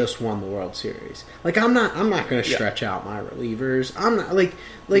we just won the World Series. Like, I'm not going to stretch out my relievers. I'm not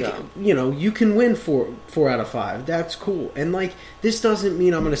no. You know, you can win 4 out of 5. That's cool. And like, this doesn't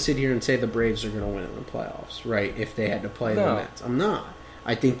mean I'm going to sit here and say the Braves are going to win in the playoffs, right? If they had to play the Mets, I'm not.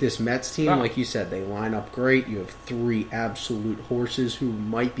 I think this Mets team, like you said, they line up great. You have 3 absolute horses who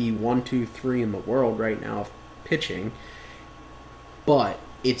might be 1, 2, 3 in the world right now pitching. But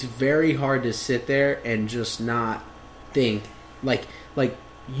it's very hard to sit there and just not think, like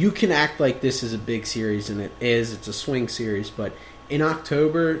you can act like this is a big series, and it is. It's a swing series, but in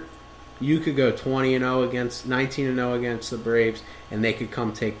October, you could go 19-0 against the Braves, and they could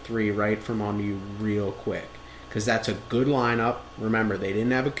come take 3 right from on you real quick, because that's a good lineup. Remember, they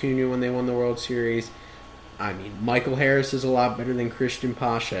didn't have Acuna when they won the World Series. I mean, Michael Harris is a lot better than Christian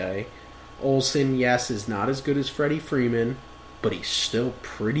Pache. Olsen, yes, is not as good as Freddie Freeman, but he's still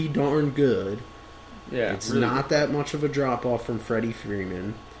pretty darn good. Yeah, it's really not that much of a drop-off from Freddie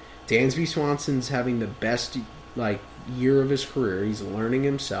Freeman. Dansby Swanson's having the best year of his career. He's learning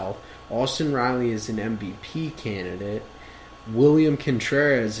himself. Austin Riley is an MVP candidate. William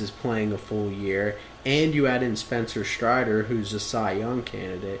Contreras is playing a full year, and you add in Spencer Strider, who's a Cy Young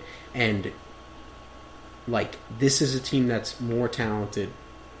candidate, and like this is a team that's more talented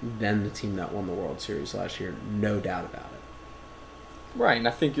than the team that won the World Series last year, no doubt about it. Right, and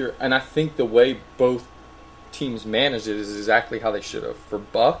I think the way both teams managed it is exactly how they should have. For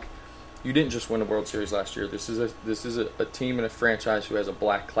Buck, you didn't just win the World Series last year. This is a team and a franchise who has a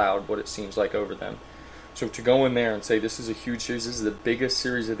black cloud, what it seems like, over them. So to go in there and say this is a huge series, this is the biggest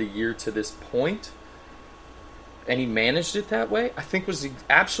series of the year to this point, and he managed it that way, I think was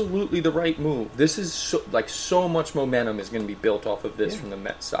absolutely the right move. This is so much momentum is going to be built off of this from the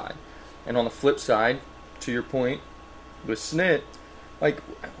Mets side. And on the flip side, to your point, with Snit, like,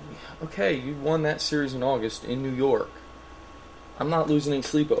 okay, you won that series in August in New York. I'm not losing any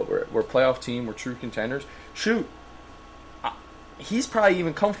sleep over it. We're a playoff team. We're true contenders. Shoot, he's probably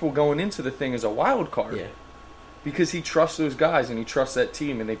even comfortable going into the thing as a wild card. Yeah. Because he trusts those guys and he trusts that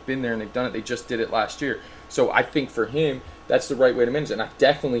team, and they've been there and they've done it. They just did it last year. So I think for him, that's the right way to manage it. And I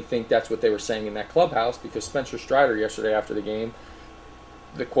definitely think that's what they were saying in that clubhouse, because Spencer Strider yesterday after the game,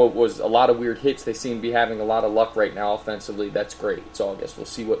 the quote was, a lot of weird hits. They seem to be having a lot of luck right now offensively. That's great. It's August. We'll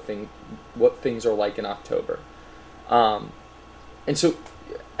see what things are like in October. And so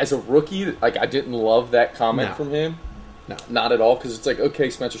as a rookie, like, I didn't love that comment from him. No. Not at all, because it's like,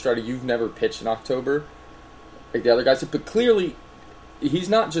 okay, Spencer Strider, you've never pitched in October like the other guys. But clearly, he's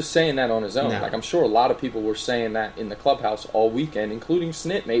not just saying that on his own. No. Like, I'm sure a lot of people were saying that in the clubhouse all weekend, including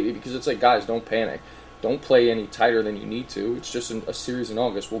Snit maybe, because it's like, guys, don't panic. Don't play any tighter than you need to. It's just a series in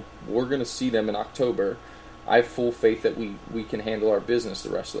August. We're going to see them in October. I have full faith that we can handle our business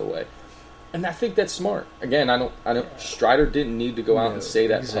the rest of the way. And I think that's smart. Again, I don't. Strider didn't need to go out and say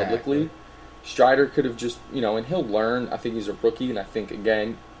that publicly. Strider could have just, and he'll learn. I think he's a rookie, and I think,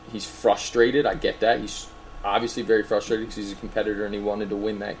 again, he's frustrated. I get that. He's obviously very frustrated because he's a competitor and he wanted to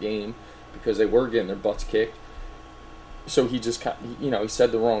win that game because they were getting their butts kicked. So he just, he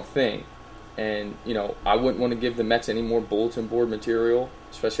said the wrong thing. And, I wouldn't want to give the Mets any more bulletin board material,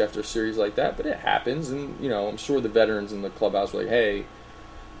 especially after a series like that, but it happens. And, I'm sure the veterans in the clubhouse were like, hey,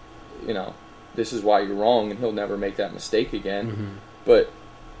 this is why you're wrong, and he'll never make that mistake again. Mm-hmm. But,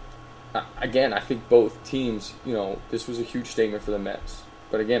 again, I think both teams, this was a huge statement for the Mets.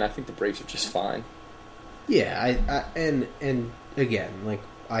 But, again, I think the Braves are just fine. Yeah, and again, like,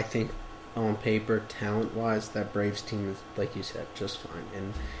 I think on paper, talent-wise, that Braves team is, like you said, just fine.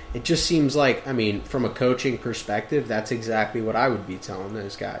 And it just seems like, from a coaching perspective, that's exactly what I would be telling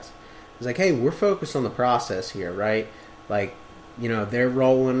those guys. It's like, hey, we're focused on the process here, right? Like, they're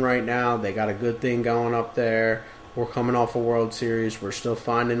rolling right now. They got a good thing going up there. We're coming off a World Series. We're still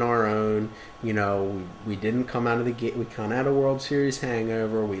finding our own. We didn't come out of the gate. We kind of had a World Series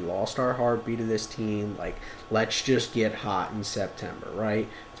hangover. We lost our heartbeat of this team. Like, let's just get hot in September, right?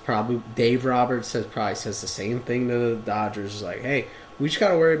 It's probably Dave Roberts says the same thing to the Dodgers. It's like, hey, we just got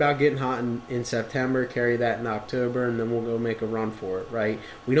to worry about getting hot in September, carry that in October, and then we'll go make a run for it, right?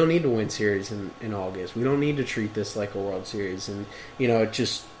 We don't need to win series in August. We don't need to treat this like a World Series. And, it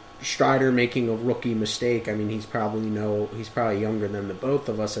just Strider making a rookie mistake. He's probably younger than the both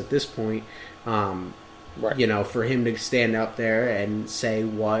of us at this point. Right. For him to stand up there and say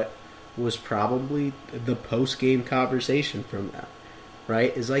what was probably the post-game conversation from them,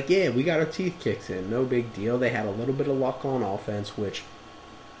 right? Is like, yeah, we got our teeth kicked in. No big deal. They had a little bit of luck on offense, which,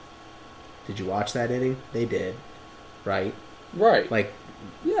 did you watch that inning? They did, right? Right. Like,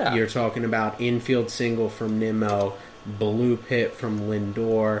 yeah. You're talking about infield single from Nimmo, bloop hit from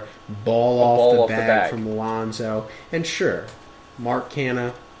Lindor, ball off the bag from Alonso. And sure, Mark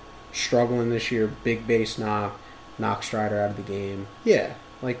Canha struggling this year, big base knock Strider out of the game. Yeah,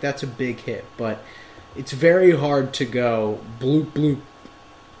 like, that's a big hit. But it's very hard to go bloop, bloop.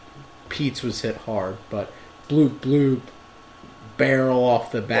 Pete's was hit hard, but bloop, bloop, barrel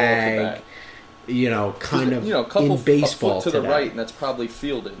off the bag. Kind of couple in baseball a foot to today. The right, and that's probably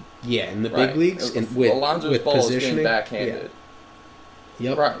fielded. Yeah, in the big leagues, with Alonso's ball positioning, is getting backhanded. Yeah.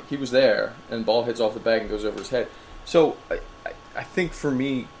 Yep. Right, he was there, and the ball hits off the bag and goes over his head. So, I think for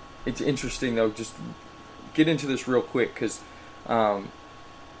me, it's interesting, though, just get into this real quick, because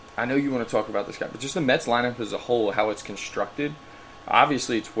I know you want to talk about this guy, but just the Mets lineup as a whole, how it's constructed,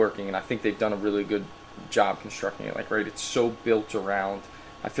 obviously it's working, and I think they've done a really good job constructing it. Like, right, it's so built around,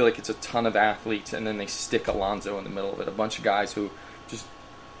 I feel like it's a ton of athletes, and then they stick Alonso in the middle of it. A bunch of guys who just,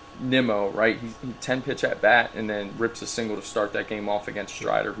 Nimmo, right, he 10-pitch at bat, and then rips a single to start that game off against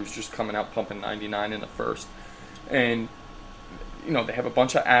Strider, who's just coming out pumping 99 in the first. And, they have a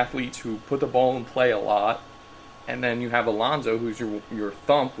bunch of athletes who put the ball in play a lot, and then you have Alonso, who's your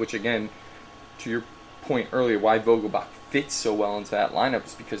thump, which, again, to your point earlier, why Vogelbach fits so well into that lineup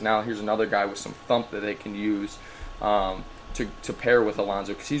is because now here's another guy with some thump that they can use to pair with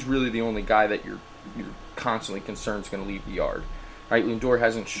Alonso, because he's really the only guy that you're constantly concerned is going to leave the yard. Right? Lindor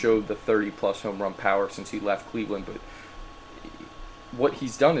hasn't showed the 30-plus home run power since he left Cleveland, but what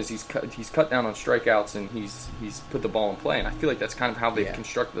he's done is he's cut down on strikeouts and he's put the ball in play, and I feel like that's kind of how they've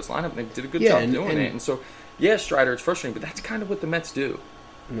constructed this lineup, and they did a good job doing it. And so, yeah, Strider, it's frustrating, but that's kind of what the Mets do.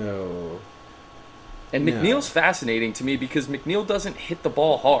 No. And McNeil's fascinating to me because McNeil doesn't hit the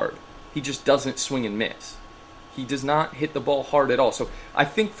ball hard. He just doesn't swing and miss. He does not hit the ball hard at all. So I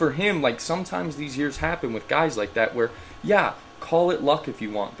think for him, like, sometimes these years happen with guys like that where, yeah, call it luck if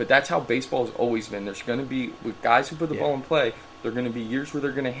you want, but that's how baseball has always been. There's going to be, with guys who put the ball in play, there are going to be years where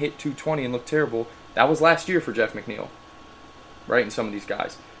they're going to hit 220 and look terrible. That was last year for Jeff McNeil, right? And some of these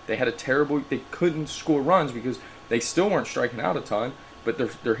guys. They had a terrible, they couldn't score runs because they still weren't striking out a ton, but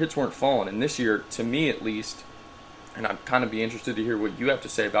their hits weren't falling. And this year, to me at least, and I'd kind of be interested to hear what you have to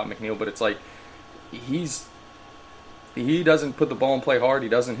say about McNeil, but it's like he doesn't put the ball in play hard. He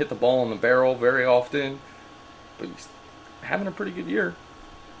doesn't hit the ball in the barrel very often, but he's having a pretty good year.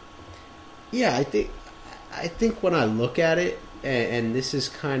 Yeah, I think when I look at it, and this is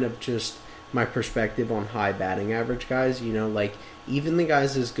kind of just my perspective on high batting average guys, you know, like even the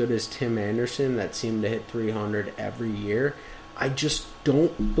guys as good as Tim Anderson that seem to hit 300 every year, I just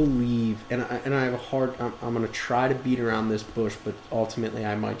don't believe, and I have a hard, I'm going to try to beat around this bush, but ultimately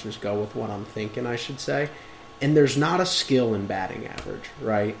I might just go with what I'm thinking I should say. And there's not a skill in batting average,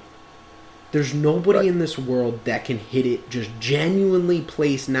 right? There's nobody in this world that can hit it, just genuinely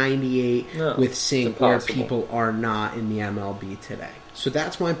place 98 with sink where people are not in the MLB today. So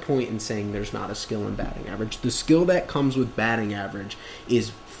that's my point in saying there's not a skill in batting average. The skill that comes with batting average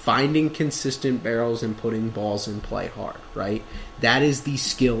is finding consistent barrels and putting balls in play hard, right? That is the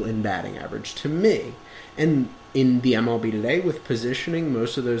skill in batting average to me. And in the MLB today, with positioning,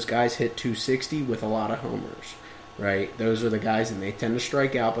 most of those guys hit 260 with a lot of homers, right? Those are the guys, and they tend to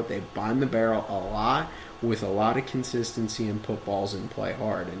strike out, but they bind the barrel a lot with a lot of consistency and put balls in play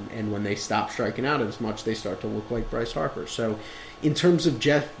hard. And when they stop striking out as much, they start to look like Bryce Harper. So in terms of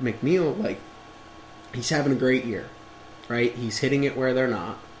Jeff McNeil, like, he's having a great year, right? He's hitting it where they're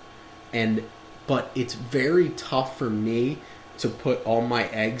not. But it's very tough for me to put all my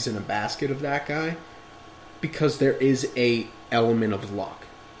eggs in a basket of that guy because there is a element of luck.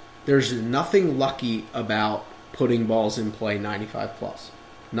 There's nothing lucky about putting balls in play 95 plus.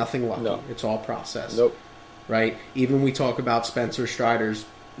 Nothing lucky. No. It's all process. Nope. Right? Even we talk about Spencer Strider's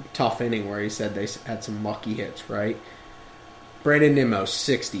tough inning where he said they had some lucky hits, right? Brandon Nimmo,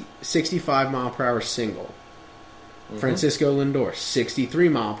 65 mile per hour single. Mm-hmm. Francisco Lindor, 63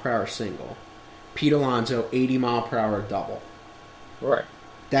 mile per hour single. Pete Alonso, 80 mile per hour double. Right.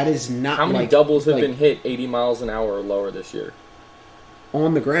 That is not how many doubles have been hit 80 miles an hour or lower this year?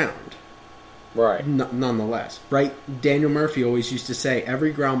 On the ground. Right. Nonetheless. Right? Daniel Murphy always used to say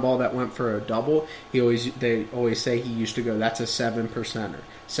every ground ball that went for a double, they always say he used to go, that's a 7%er.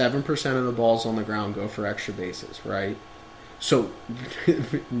 7% of the balls on the ground go for extra bases, right? So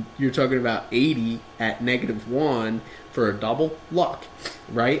you're talking about 80 at -1 for a double? Luck,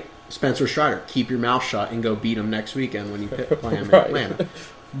 right? Spencer Strider, keep your mouth shut and go beat him next weekend when you play him in Atlanta.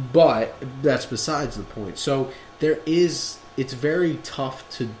 But that's besides the point. So it's very tough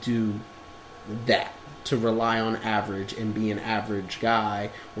to do that, to rely on average and be an average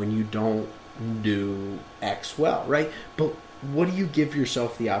guy when you don't do X well, right? But what do you give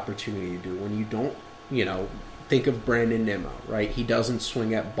yourself the opportunity to do when you don't, think of Brandon Nimmo, right? He doesn't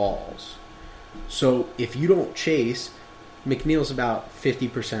swing at balls. So if you don't chase, McNeil's about 50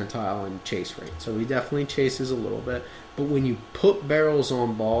 percentile in chase rate. So he definitely chases a little bit. But when you put barrels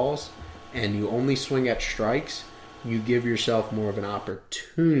on balls and you only swing at strikes, you give yourself more of an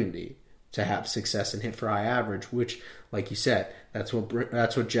opportunity to have success and hit for high average, which, like you said, that's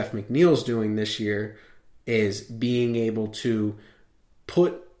what Jeff McNeil's doing this year, is being able to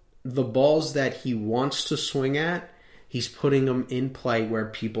put the balls that he wants to swing at, he's putting them in play where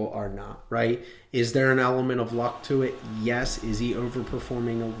people are not, right? Is there an element of luck to it? Yes. Is he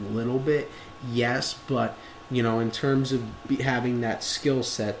overperforming a little bit? Yes, but in terms of having that skill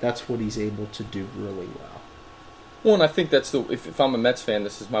set, that's what he's able to do really well. Well, and I think that's if I'm a Mets fan,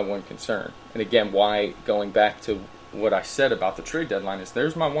 this is my one concern. And again, why, going back to what I said about the trade deadline, is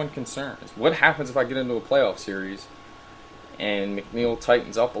there's my one concern. Is what happens if I get into a playoff series and McNeil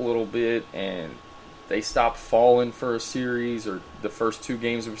tightens up a little bit and they stop falling for a series or the first 2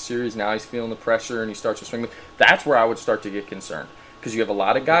 games of a series, now he's feeling the pressure and he starts to swing. That's where I would start to get concerned, because you have a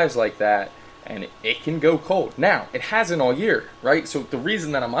lot of guys like that and it can go cold. Now, it hasn't all year, right? So the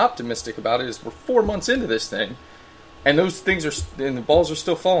reason that I'm optimistic about it is we're 4 months into this thing And those things and the balls are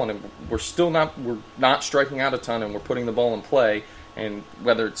still falling, and we're not striking out a ton, and we're putting the ball in play. And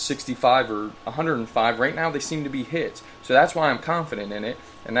whether it's 65 or 105, right now they seem to be hits. So that's why I'm confident in it,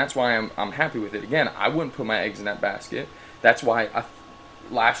 and that's why I'm happy with it. Again, I wouldn't put my eggs in that basket. That's why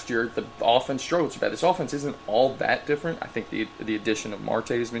last year the offense struggled so bad. This offense isn't all that different. I think the addition of Marte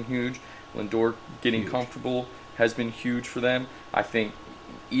has been huge. Lindor getting comfortable has been huge for them. I think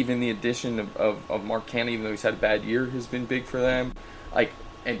even the addition of Mark Cannon, even though he's had a bad year, has been big for them. Like,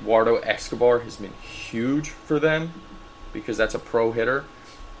 Eduardo Escobar has been huge for them because that's a pro hitter.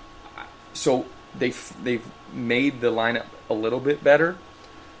 So they've made the lineup a little bit better.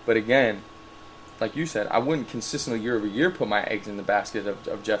 But again, like you said, I wouldn't consistently year over year put my eggs in the basket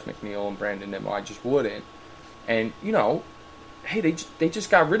of Jeff McNeil and Brandon Nimmo. I just wouldn't. And, hey, they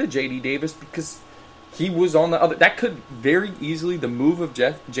just got rid of J.D. Davis because he was on the other. That could very easily, the move of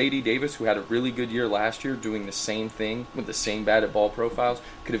J.D. Davis, who had a really good year last year, doing the same thing with the same batted ball profiles,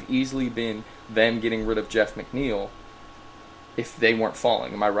 could have easily been them getting rid of Jeff McNeil if they weren't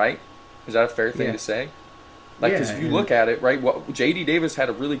falling. Am I right? Is that a fair thing to say? Like, because if you look at it, right, J.D. Davis had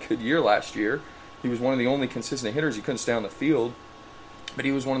a really good year last year. He was one of the only consistent hitters. He couldn't stay on the field, but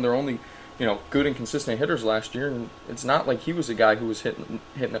he was one of their only, good and consistent hitters last year. And it's not like he was a guy who was hitting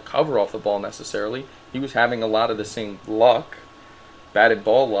a cover off the ball necessarily. He was having a lot of the same luck, batted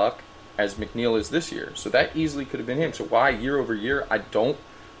ball luck, as McNeil is this year. So that easily could have been him. So why year over year I don't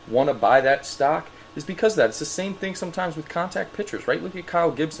want to buy that stock is because of that. It's the same thing sometimes with contact pitchers, right? Look at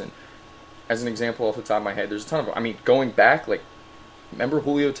Kyle Gibson as an example off the top of my head. There's a ton of them. I mean, going back, like, remember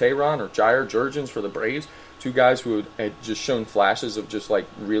Julio Teheran or Jair Jurgens for the Braves? Two guys who had just shown flashes of just, like,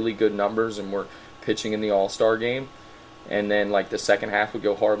 really good numbers and were pitching in the All-Star game. And then, like, the second half would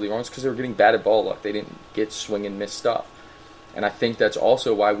go horribly wrong. It's because they were getting batted ball luck. They didn't get swing and miss stuff. And I think that's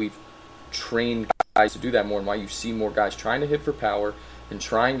also why we've trained guys to do that more, and why you see more guys trying to hit for power and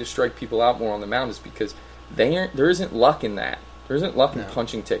trying to strike people out more on the mound, is because there isn't luck in that. There isn't luck in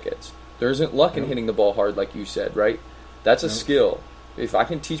punching tickets. There isn't luck in hitting the ball hard, like you said, right? That's a skill. If I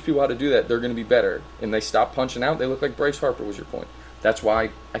can teach people how to do that, they're going to be better. And they stop punching out, they look like Bryce Harper, was your point. That's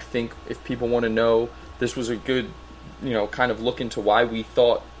why I think if people want to know, this was a good, kind of look into why we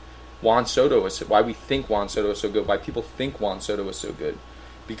thought Juan Soto is, why we think Juan Soto is so good, why people think Juan Soto is so good.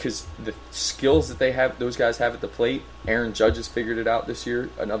 Because the skills that those guys have at the plate, Aaron Judge has figured it out this year,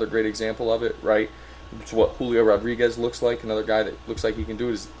 another great example of it, right? It's what Julio Rodriguez looks like, another guy that looks like he can do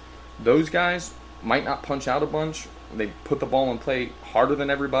it. Is those guys might not punch out a bunch. They put the ball in play harder than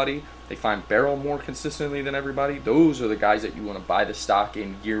everybody. They find barrel more consistently than everybody. Those are the guys that you want to buy the stock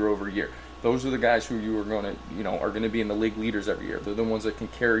in year over year. Those are the guys who you are going to, are going to be in the league leaders every year. They're the ones that can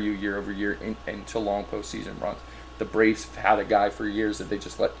carry you year over year into long postseason runs. The Braves have had a guy for years that they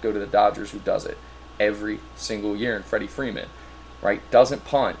just let go to the Dodgers who does it every single year, and Freddie Freeman, right? Doesn't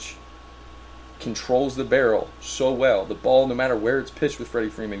punch, controls the barrel so well. The ball, no matter where it's pitched with Freddie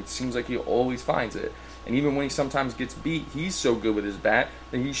Freeman, it seems like he always finds it. And even when he sometimes gets beat, he's so good with his bat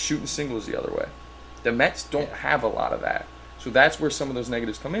that he's shooting singles the other way. The Mets don't have a lot of that. So that's where some of those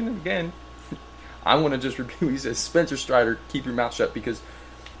negatives come in. And again, I want to just repeat what he says, Spencer Strider, keep your mouth shut, because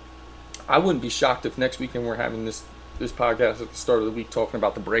I wouldn't be shocked if next weekend we're having this podcast at the start of the week talking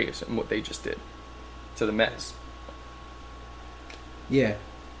about the Braves and what they just did to the Mets. Yeah,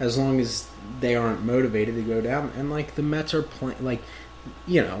 as long as they aren't motivated to go down. And, like, the Mets are playing, like,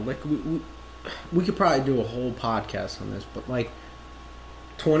 we could probably do a whole podcast on this, but, like,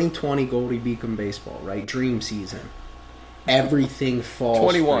 2020 Goldie Beacon baseball, right? Dream season. Everything falls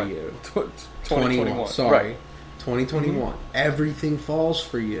 21. for you. 2021. Sorry. Right. 2021. Mm-hmm. Everything falls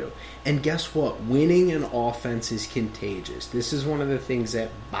for you. And guess what? Winning an offense is contagious. This is one of the things that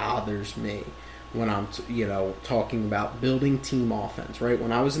bothers me when I'm, talking about building team offense, right?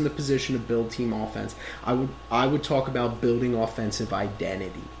 When I was in the position to build team offense, I would talk about building offensive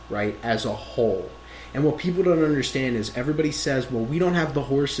identity, right, as a whole. And what people don't understand is everybody says, well, we don't have the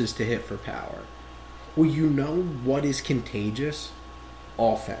horses to hit for power. Well, you know what is contagious?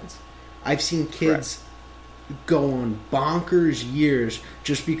 Offense. I've seen kids go on bonkers years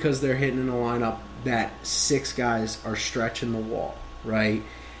just because they're hitting in a lineup that 6 guys are stretching the wall, right?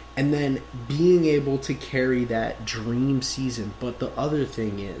 And then being able to carry that dream season. But the other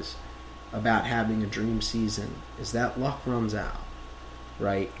thing is about having a dream season is that luck runs out,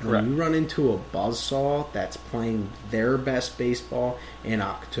 right? Correct. When you run into a buzzsaw that's playing their best baseball in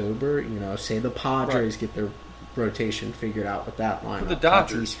October, say the Padres get their rotation figured out with that lineup. The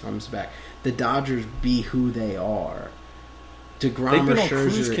Dodgers comes back. The Dodgers be who they are. DeGrom They've been or on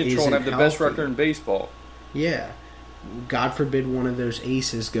Scherzer cruise control and have the best record in baseball. Yeah. God forbid one of those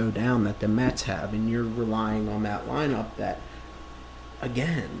aces go down that the Mets have, and you're relying on that lineup that,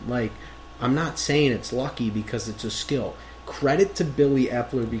 again, like, I'm not saying it's lucky because it's a skill. Credit to Billy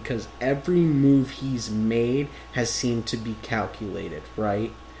Eppler because every move he's made has seemed to be calculated,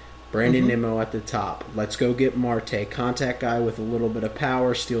 right? Brandon Nimmo at the top. Let's go get Marte. Contact guy with a little bit of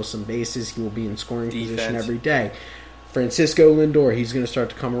power, steal some bases. He will be in scoring position every day. Francisco Lindor, he's going to start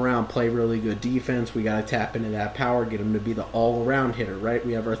to come around, play really good defense. We got to tap into that power, get him to be the all-around hitter, right?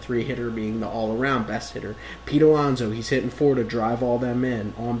 We have our 3-hitter being the all-around best hitter. Pete Alonso, he's hitting 4 to drive all them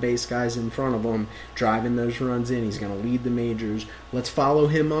in. On-base guys in front of him, driving those runs in. He's going to lead the majors. Let's follow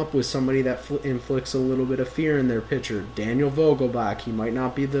him up with somebody that inflicts a little bit of fear in their pitcher. Daniel Vogelbach, he might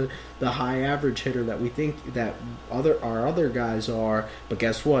not be the high average hitter that we think that our other guys are, but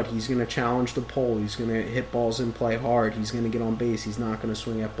guess what? He's going to challenge the pole. He's going to hit balls and play hard. He's going to get on base. He's not going to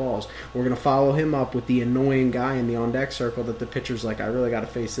swing at balls. We're going to follow him up with the annoying guy in the on-deck circle that the pitcher's like, I really got to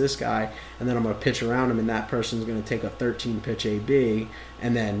face this guy, and then I'm going to pitch around him, and that person's going to take a 13-pitch AB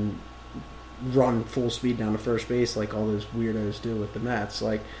and then run full speed down to first base like all those weirdos do with the Mets.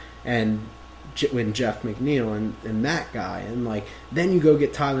 Like, and when Jeff McNeil and that guy, and like then you go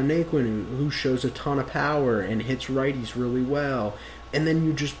get Tyler Naquin who shows a ton of power and hits righties really well, and then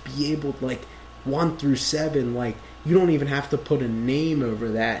you just be able to, like, 1 through 7, like, you don't even have to put a name over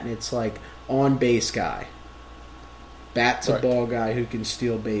that, and it's like on base guy, bat to ball guy who can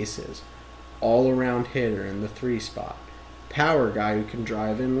steal bases, all around hitter in the 3 spot, power guy who can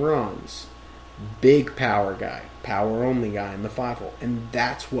drive in runs, big power guy, power only guy in the 5-hole. And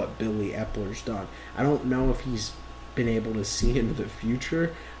that's what Billy Eppler's done. I don't know if he's been able to see into the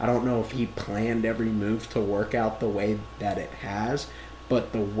future. I don't know if he planned every move to work out the way that it has.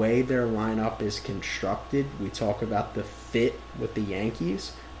 But the way their lineup is constructed, we talk about the fit with the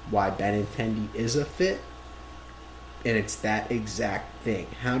Yankees, why Benintendi is a fit, and it's that exact thing.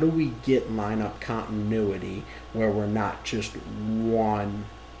 How do we get lineup continuity where we're not just one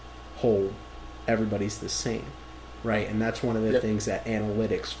whole, everybody's the same, right? And that's one of the things that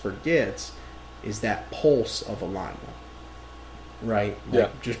analytics forgets is that pulse of a lineup, right?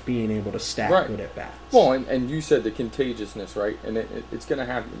 Like just being able to stack good at bats. Well, and you said the contagiousness, right? And it's going to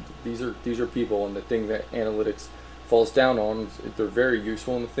happen. These are people, and the thing that analytics falls down on, they're very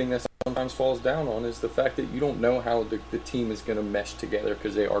useful, and the thing that sometimes falls down on is the fact that you don't know how the team is going to mesh together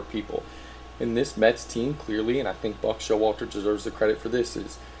because they are people. And this Mets team, clearly, and I think Buck Showalter deserves the credit for this,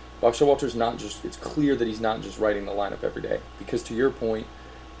 is Buck Showalter's not just, it's clear that he's not just writing the lineup every day. Because to your point,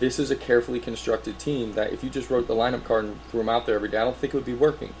 this is a carefully constructed team that if you just wrote the lineup card and threw them out there every day, I don't think it would be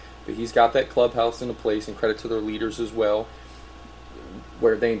working. But he's got that clubhouse into place, and credit to their leaders as well,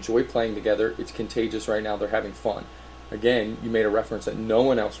 where they enjoy playing together. It's contagious right now. They're having fun. Again, you made a reference that no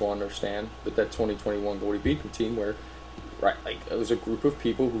one else will understand, but that 2021 Goldie Beacon team where, right, like, it was a group of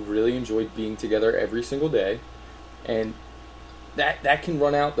people who really enjoyed being together every single day, and that can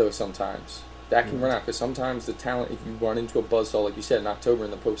run out, though, sometimes. That can run out, because sometimes the talent, if you run into a buzzsaw, like you said, in October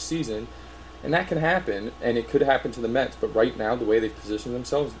in the postseason, and that can happen, and it could happen to the Mets, but right now, the way they've positioned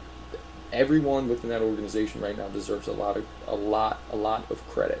themselves, everyone within that organization right now deserves a lot of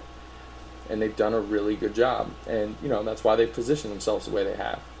credit. And they've done a really good job. And, that's why they've positioned themselves the way they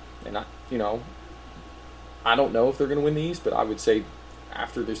have. And, I don't know if they're going to win the East, but I would say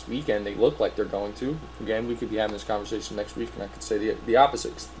after this weekend, they look like they're going to. Again, we could be having this conversation next week, and I could say the opposite,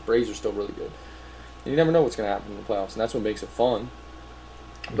 because the Braves are still really good. And you never know what's going to happen in the playoffs, and that's what makes it fun.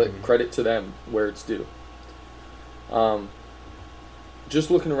 But credit to them where it's due.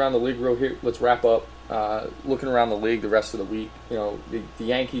 Just looking around the league real here, let's wrap up. Looking around the league the rest of the week, the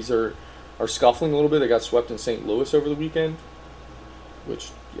Yankees are scuffling a little bit. They got swept in St. Louis over the weekend,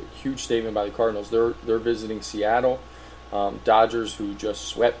 which huge statement by the Cardinals. They're visiting Seattle. Dodgers, who just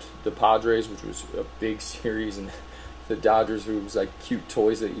swept the Padres, which was a big series, and the Dodgers, who was like cute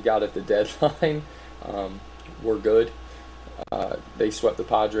toys that you got at the deadline, were good. They swept the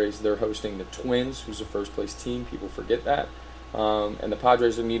Padres. They're hosting the Twins, who's a first-place team. People forget that. And the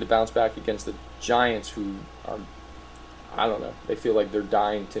Padres will need to bounce back against the Giants, who are, I don't know, they feel like they're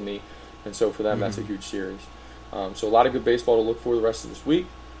dying to me. And so for them, that's a huge series. So a lot of good baseball to look for the rest of this week.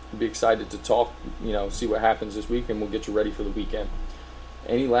 I'll be excited to talk, see what happens this week, and we'll get you ready for the weekend.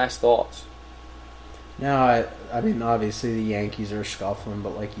 Any last thoughts? No, I mean, obviously the Yankees are scuffling,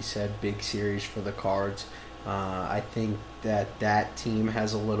 but like you said, big series for the Cards. I think that team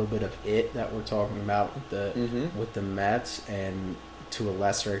has a little bit of it that we're talking about with the Mets, and to a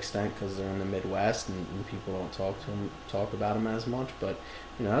lesser extent because they're in the Midwest and people don't talk about them as much. But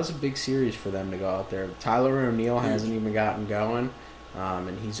that was a big series for them to go out there. Tyler O'Neill hasn't even gotten going.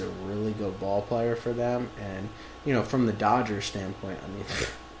 and he's a really good ball player for them. And from the Dodgers standpoint,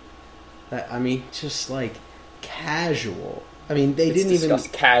 I mean, just like casual. I mean, they didn't even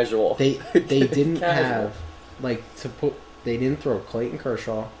casual. They didn't casual. have They didn't throw Clayton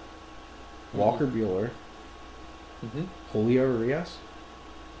Kershaw, Walker Buehler, Julio Urias.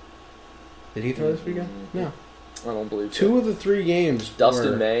 Did he throw this weekend? No. I don't believe so. 2 of the 3 games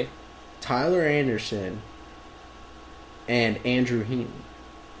Dustin were May, Tyler Anderson, and Andrew Heaney.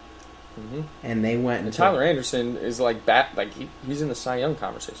 And they went and Tyler Anderson is he's in the Cy Young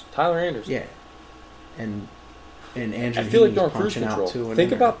conversation. Tyler Anderson. Yeah. And Andrew I feel like Heaney's they're on cruise punching control. out too.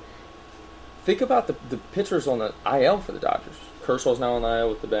 Think about the pitchers on the IL for the Dodgers. Kershaw's now on the IL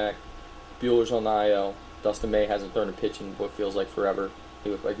with the back. Buehler's on the IL. Dustin May hasn't thrown a pitch in what feels like forever.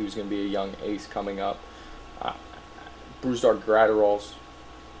 He looked like he was going to be a young ace coming up. Brusdar Gratterall's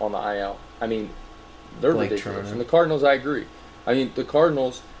on the IL. I mean, they're ridiculous. And the Cardinals, I agree. I mean, the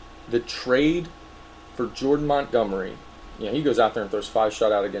Cardinals, the trade for Jordan Montgomery, he goes out there and throws 5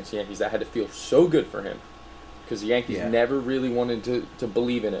 shutout against the Yankees. That had to feel so good for him because the Yankees never really wanted to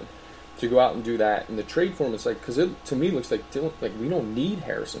believe in him. To go out and do that, and the trade for him is because it to me looks like we don't need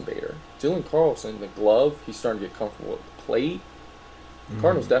Harrison Bader. Dylan Carlson, the glove, he's starting to get comfortable with the plate. The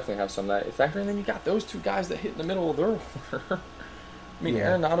Cardinals definitely have some of that. In fact, and then you got those 2 guys that hit in the middle of their order. I mean,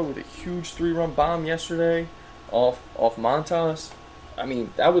 Arenado with a huge 3-run bomb yesterday off Montas. I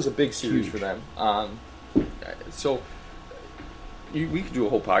mean, that was a big series for them. So we could do a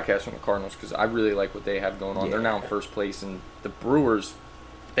whole podcast on the Cardinals because I really like what they have going on. They're now in first place, and the Brewers,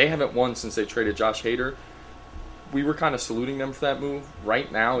 they haven't won since they traded Josh Hader. We were kind of saluting them for that move.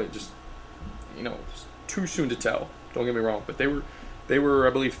 Right now, it just, it's too soon to tell. Don't get me wrong, but they were, I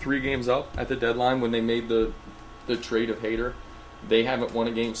believe, 3 games up at the deadline when they made the trade of Hader. They haven't won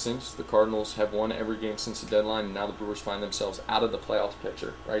a game since. The Cardinals have won every game since the deadline, and now the Brewers find themselves out of the playoffs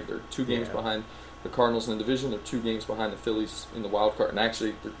picture. Right, they're 2 games behind the Cardinals in the division. They're 2 games behind the Phillies in the wild card, and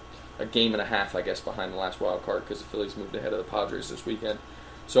actually they're a game and a half, I guess, behind the last wild card because the Phillies moved ahead of the Padres this weekend.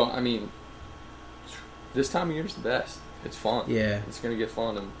 So, I mean, this time of year is the best. It's fun. Yeah. It's going to get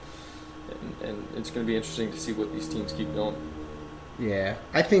fun, and it's going to be interesting to see what these teams keep going. Yeah.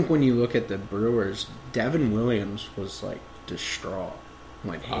 I think when you look at the Brewers, Devin Williams was, distraught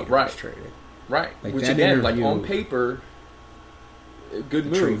when Hader was traded. Right. Which, again, on paper, a good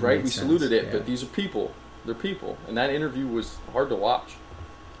move, right? We saluted it, but these are people. They're people. And that interview was hard to watch.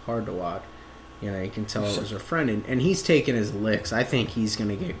 You can tell it was a friend, and he's taking his licks. I think he's going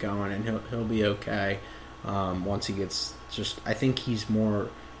to get going, and he'll be okay once he gets. I think he's more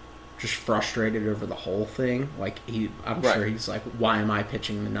just frustrated over the whole thing. I'm sure he's like, why am I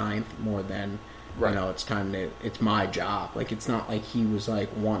pitching the 9th more than it's my job. It's not like he was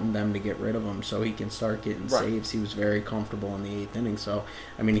wanting them to get rid of him so he can start getting saves. He was very comfortable in the 8th inning. So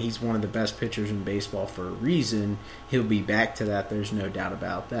I mean, he's one of the best pitchers in baseball for a reason. He'll be back to that. There's no doubt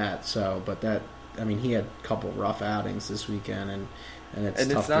about that. So, but he had a couple rough outings this weekend, and it's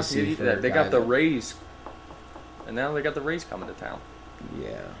tough to see. They got the Rays, and now they got the Rays coming to town.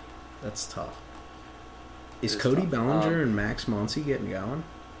 Yeah, that's tough. Is Cody Bellinger and Max Muncy getting going?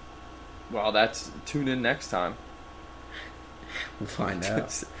 Well, tune in next time. We'll find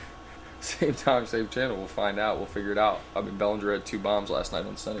out. Same time, same channel. We'll find out. We'll figure it out. I mean, Bellinger had 2 bombs last night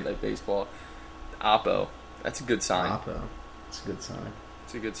on Sunday Night Baseball. Oppo. That's a good sign. It's a good sign.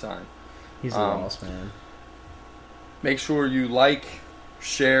 It's a good sign. He's a lost man. Make sure you like,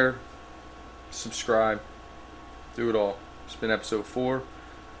 share, subscribe. Do it all. It's been episode 4.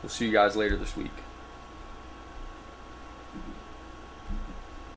 We'll see you guys later this week.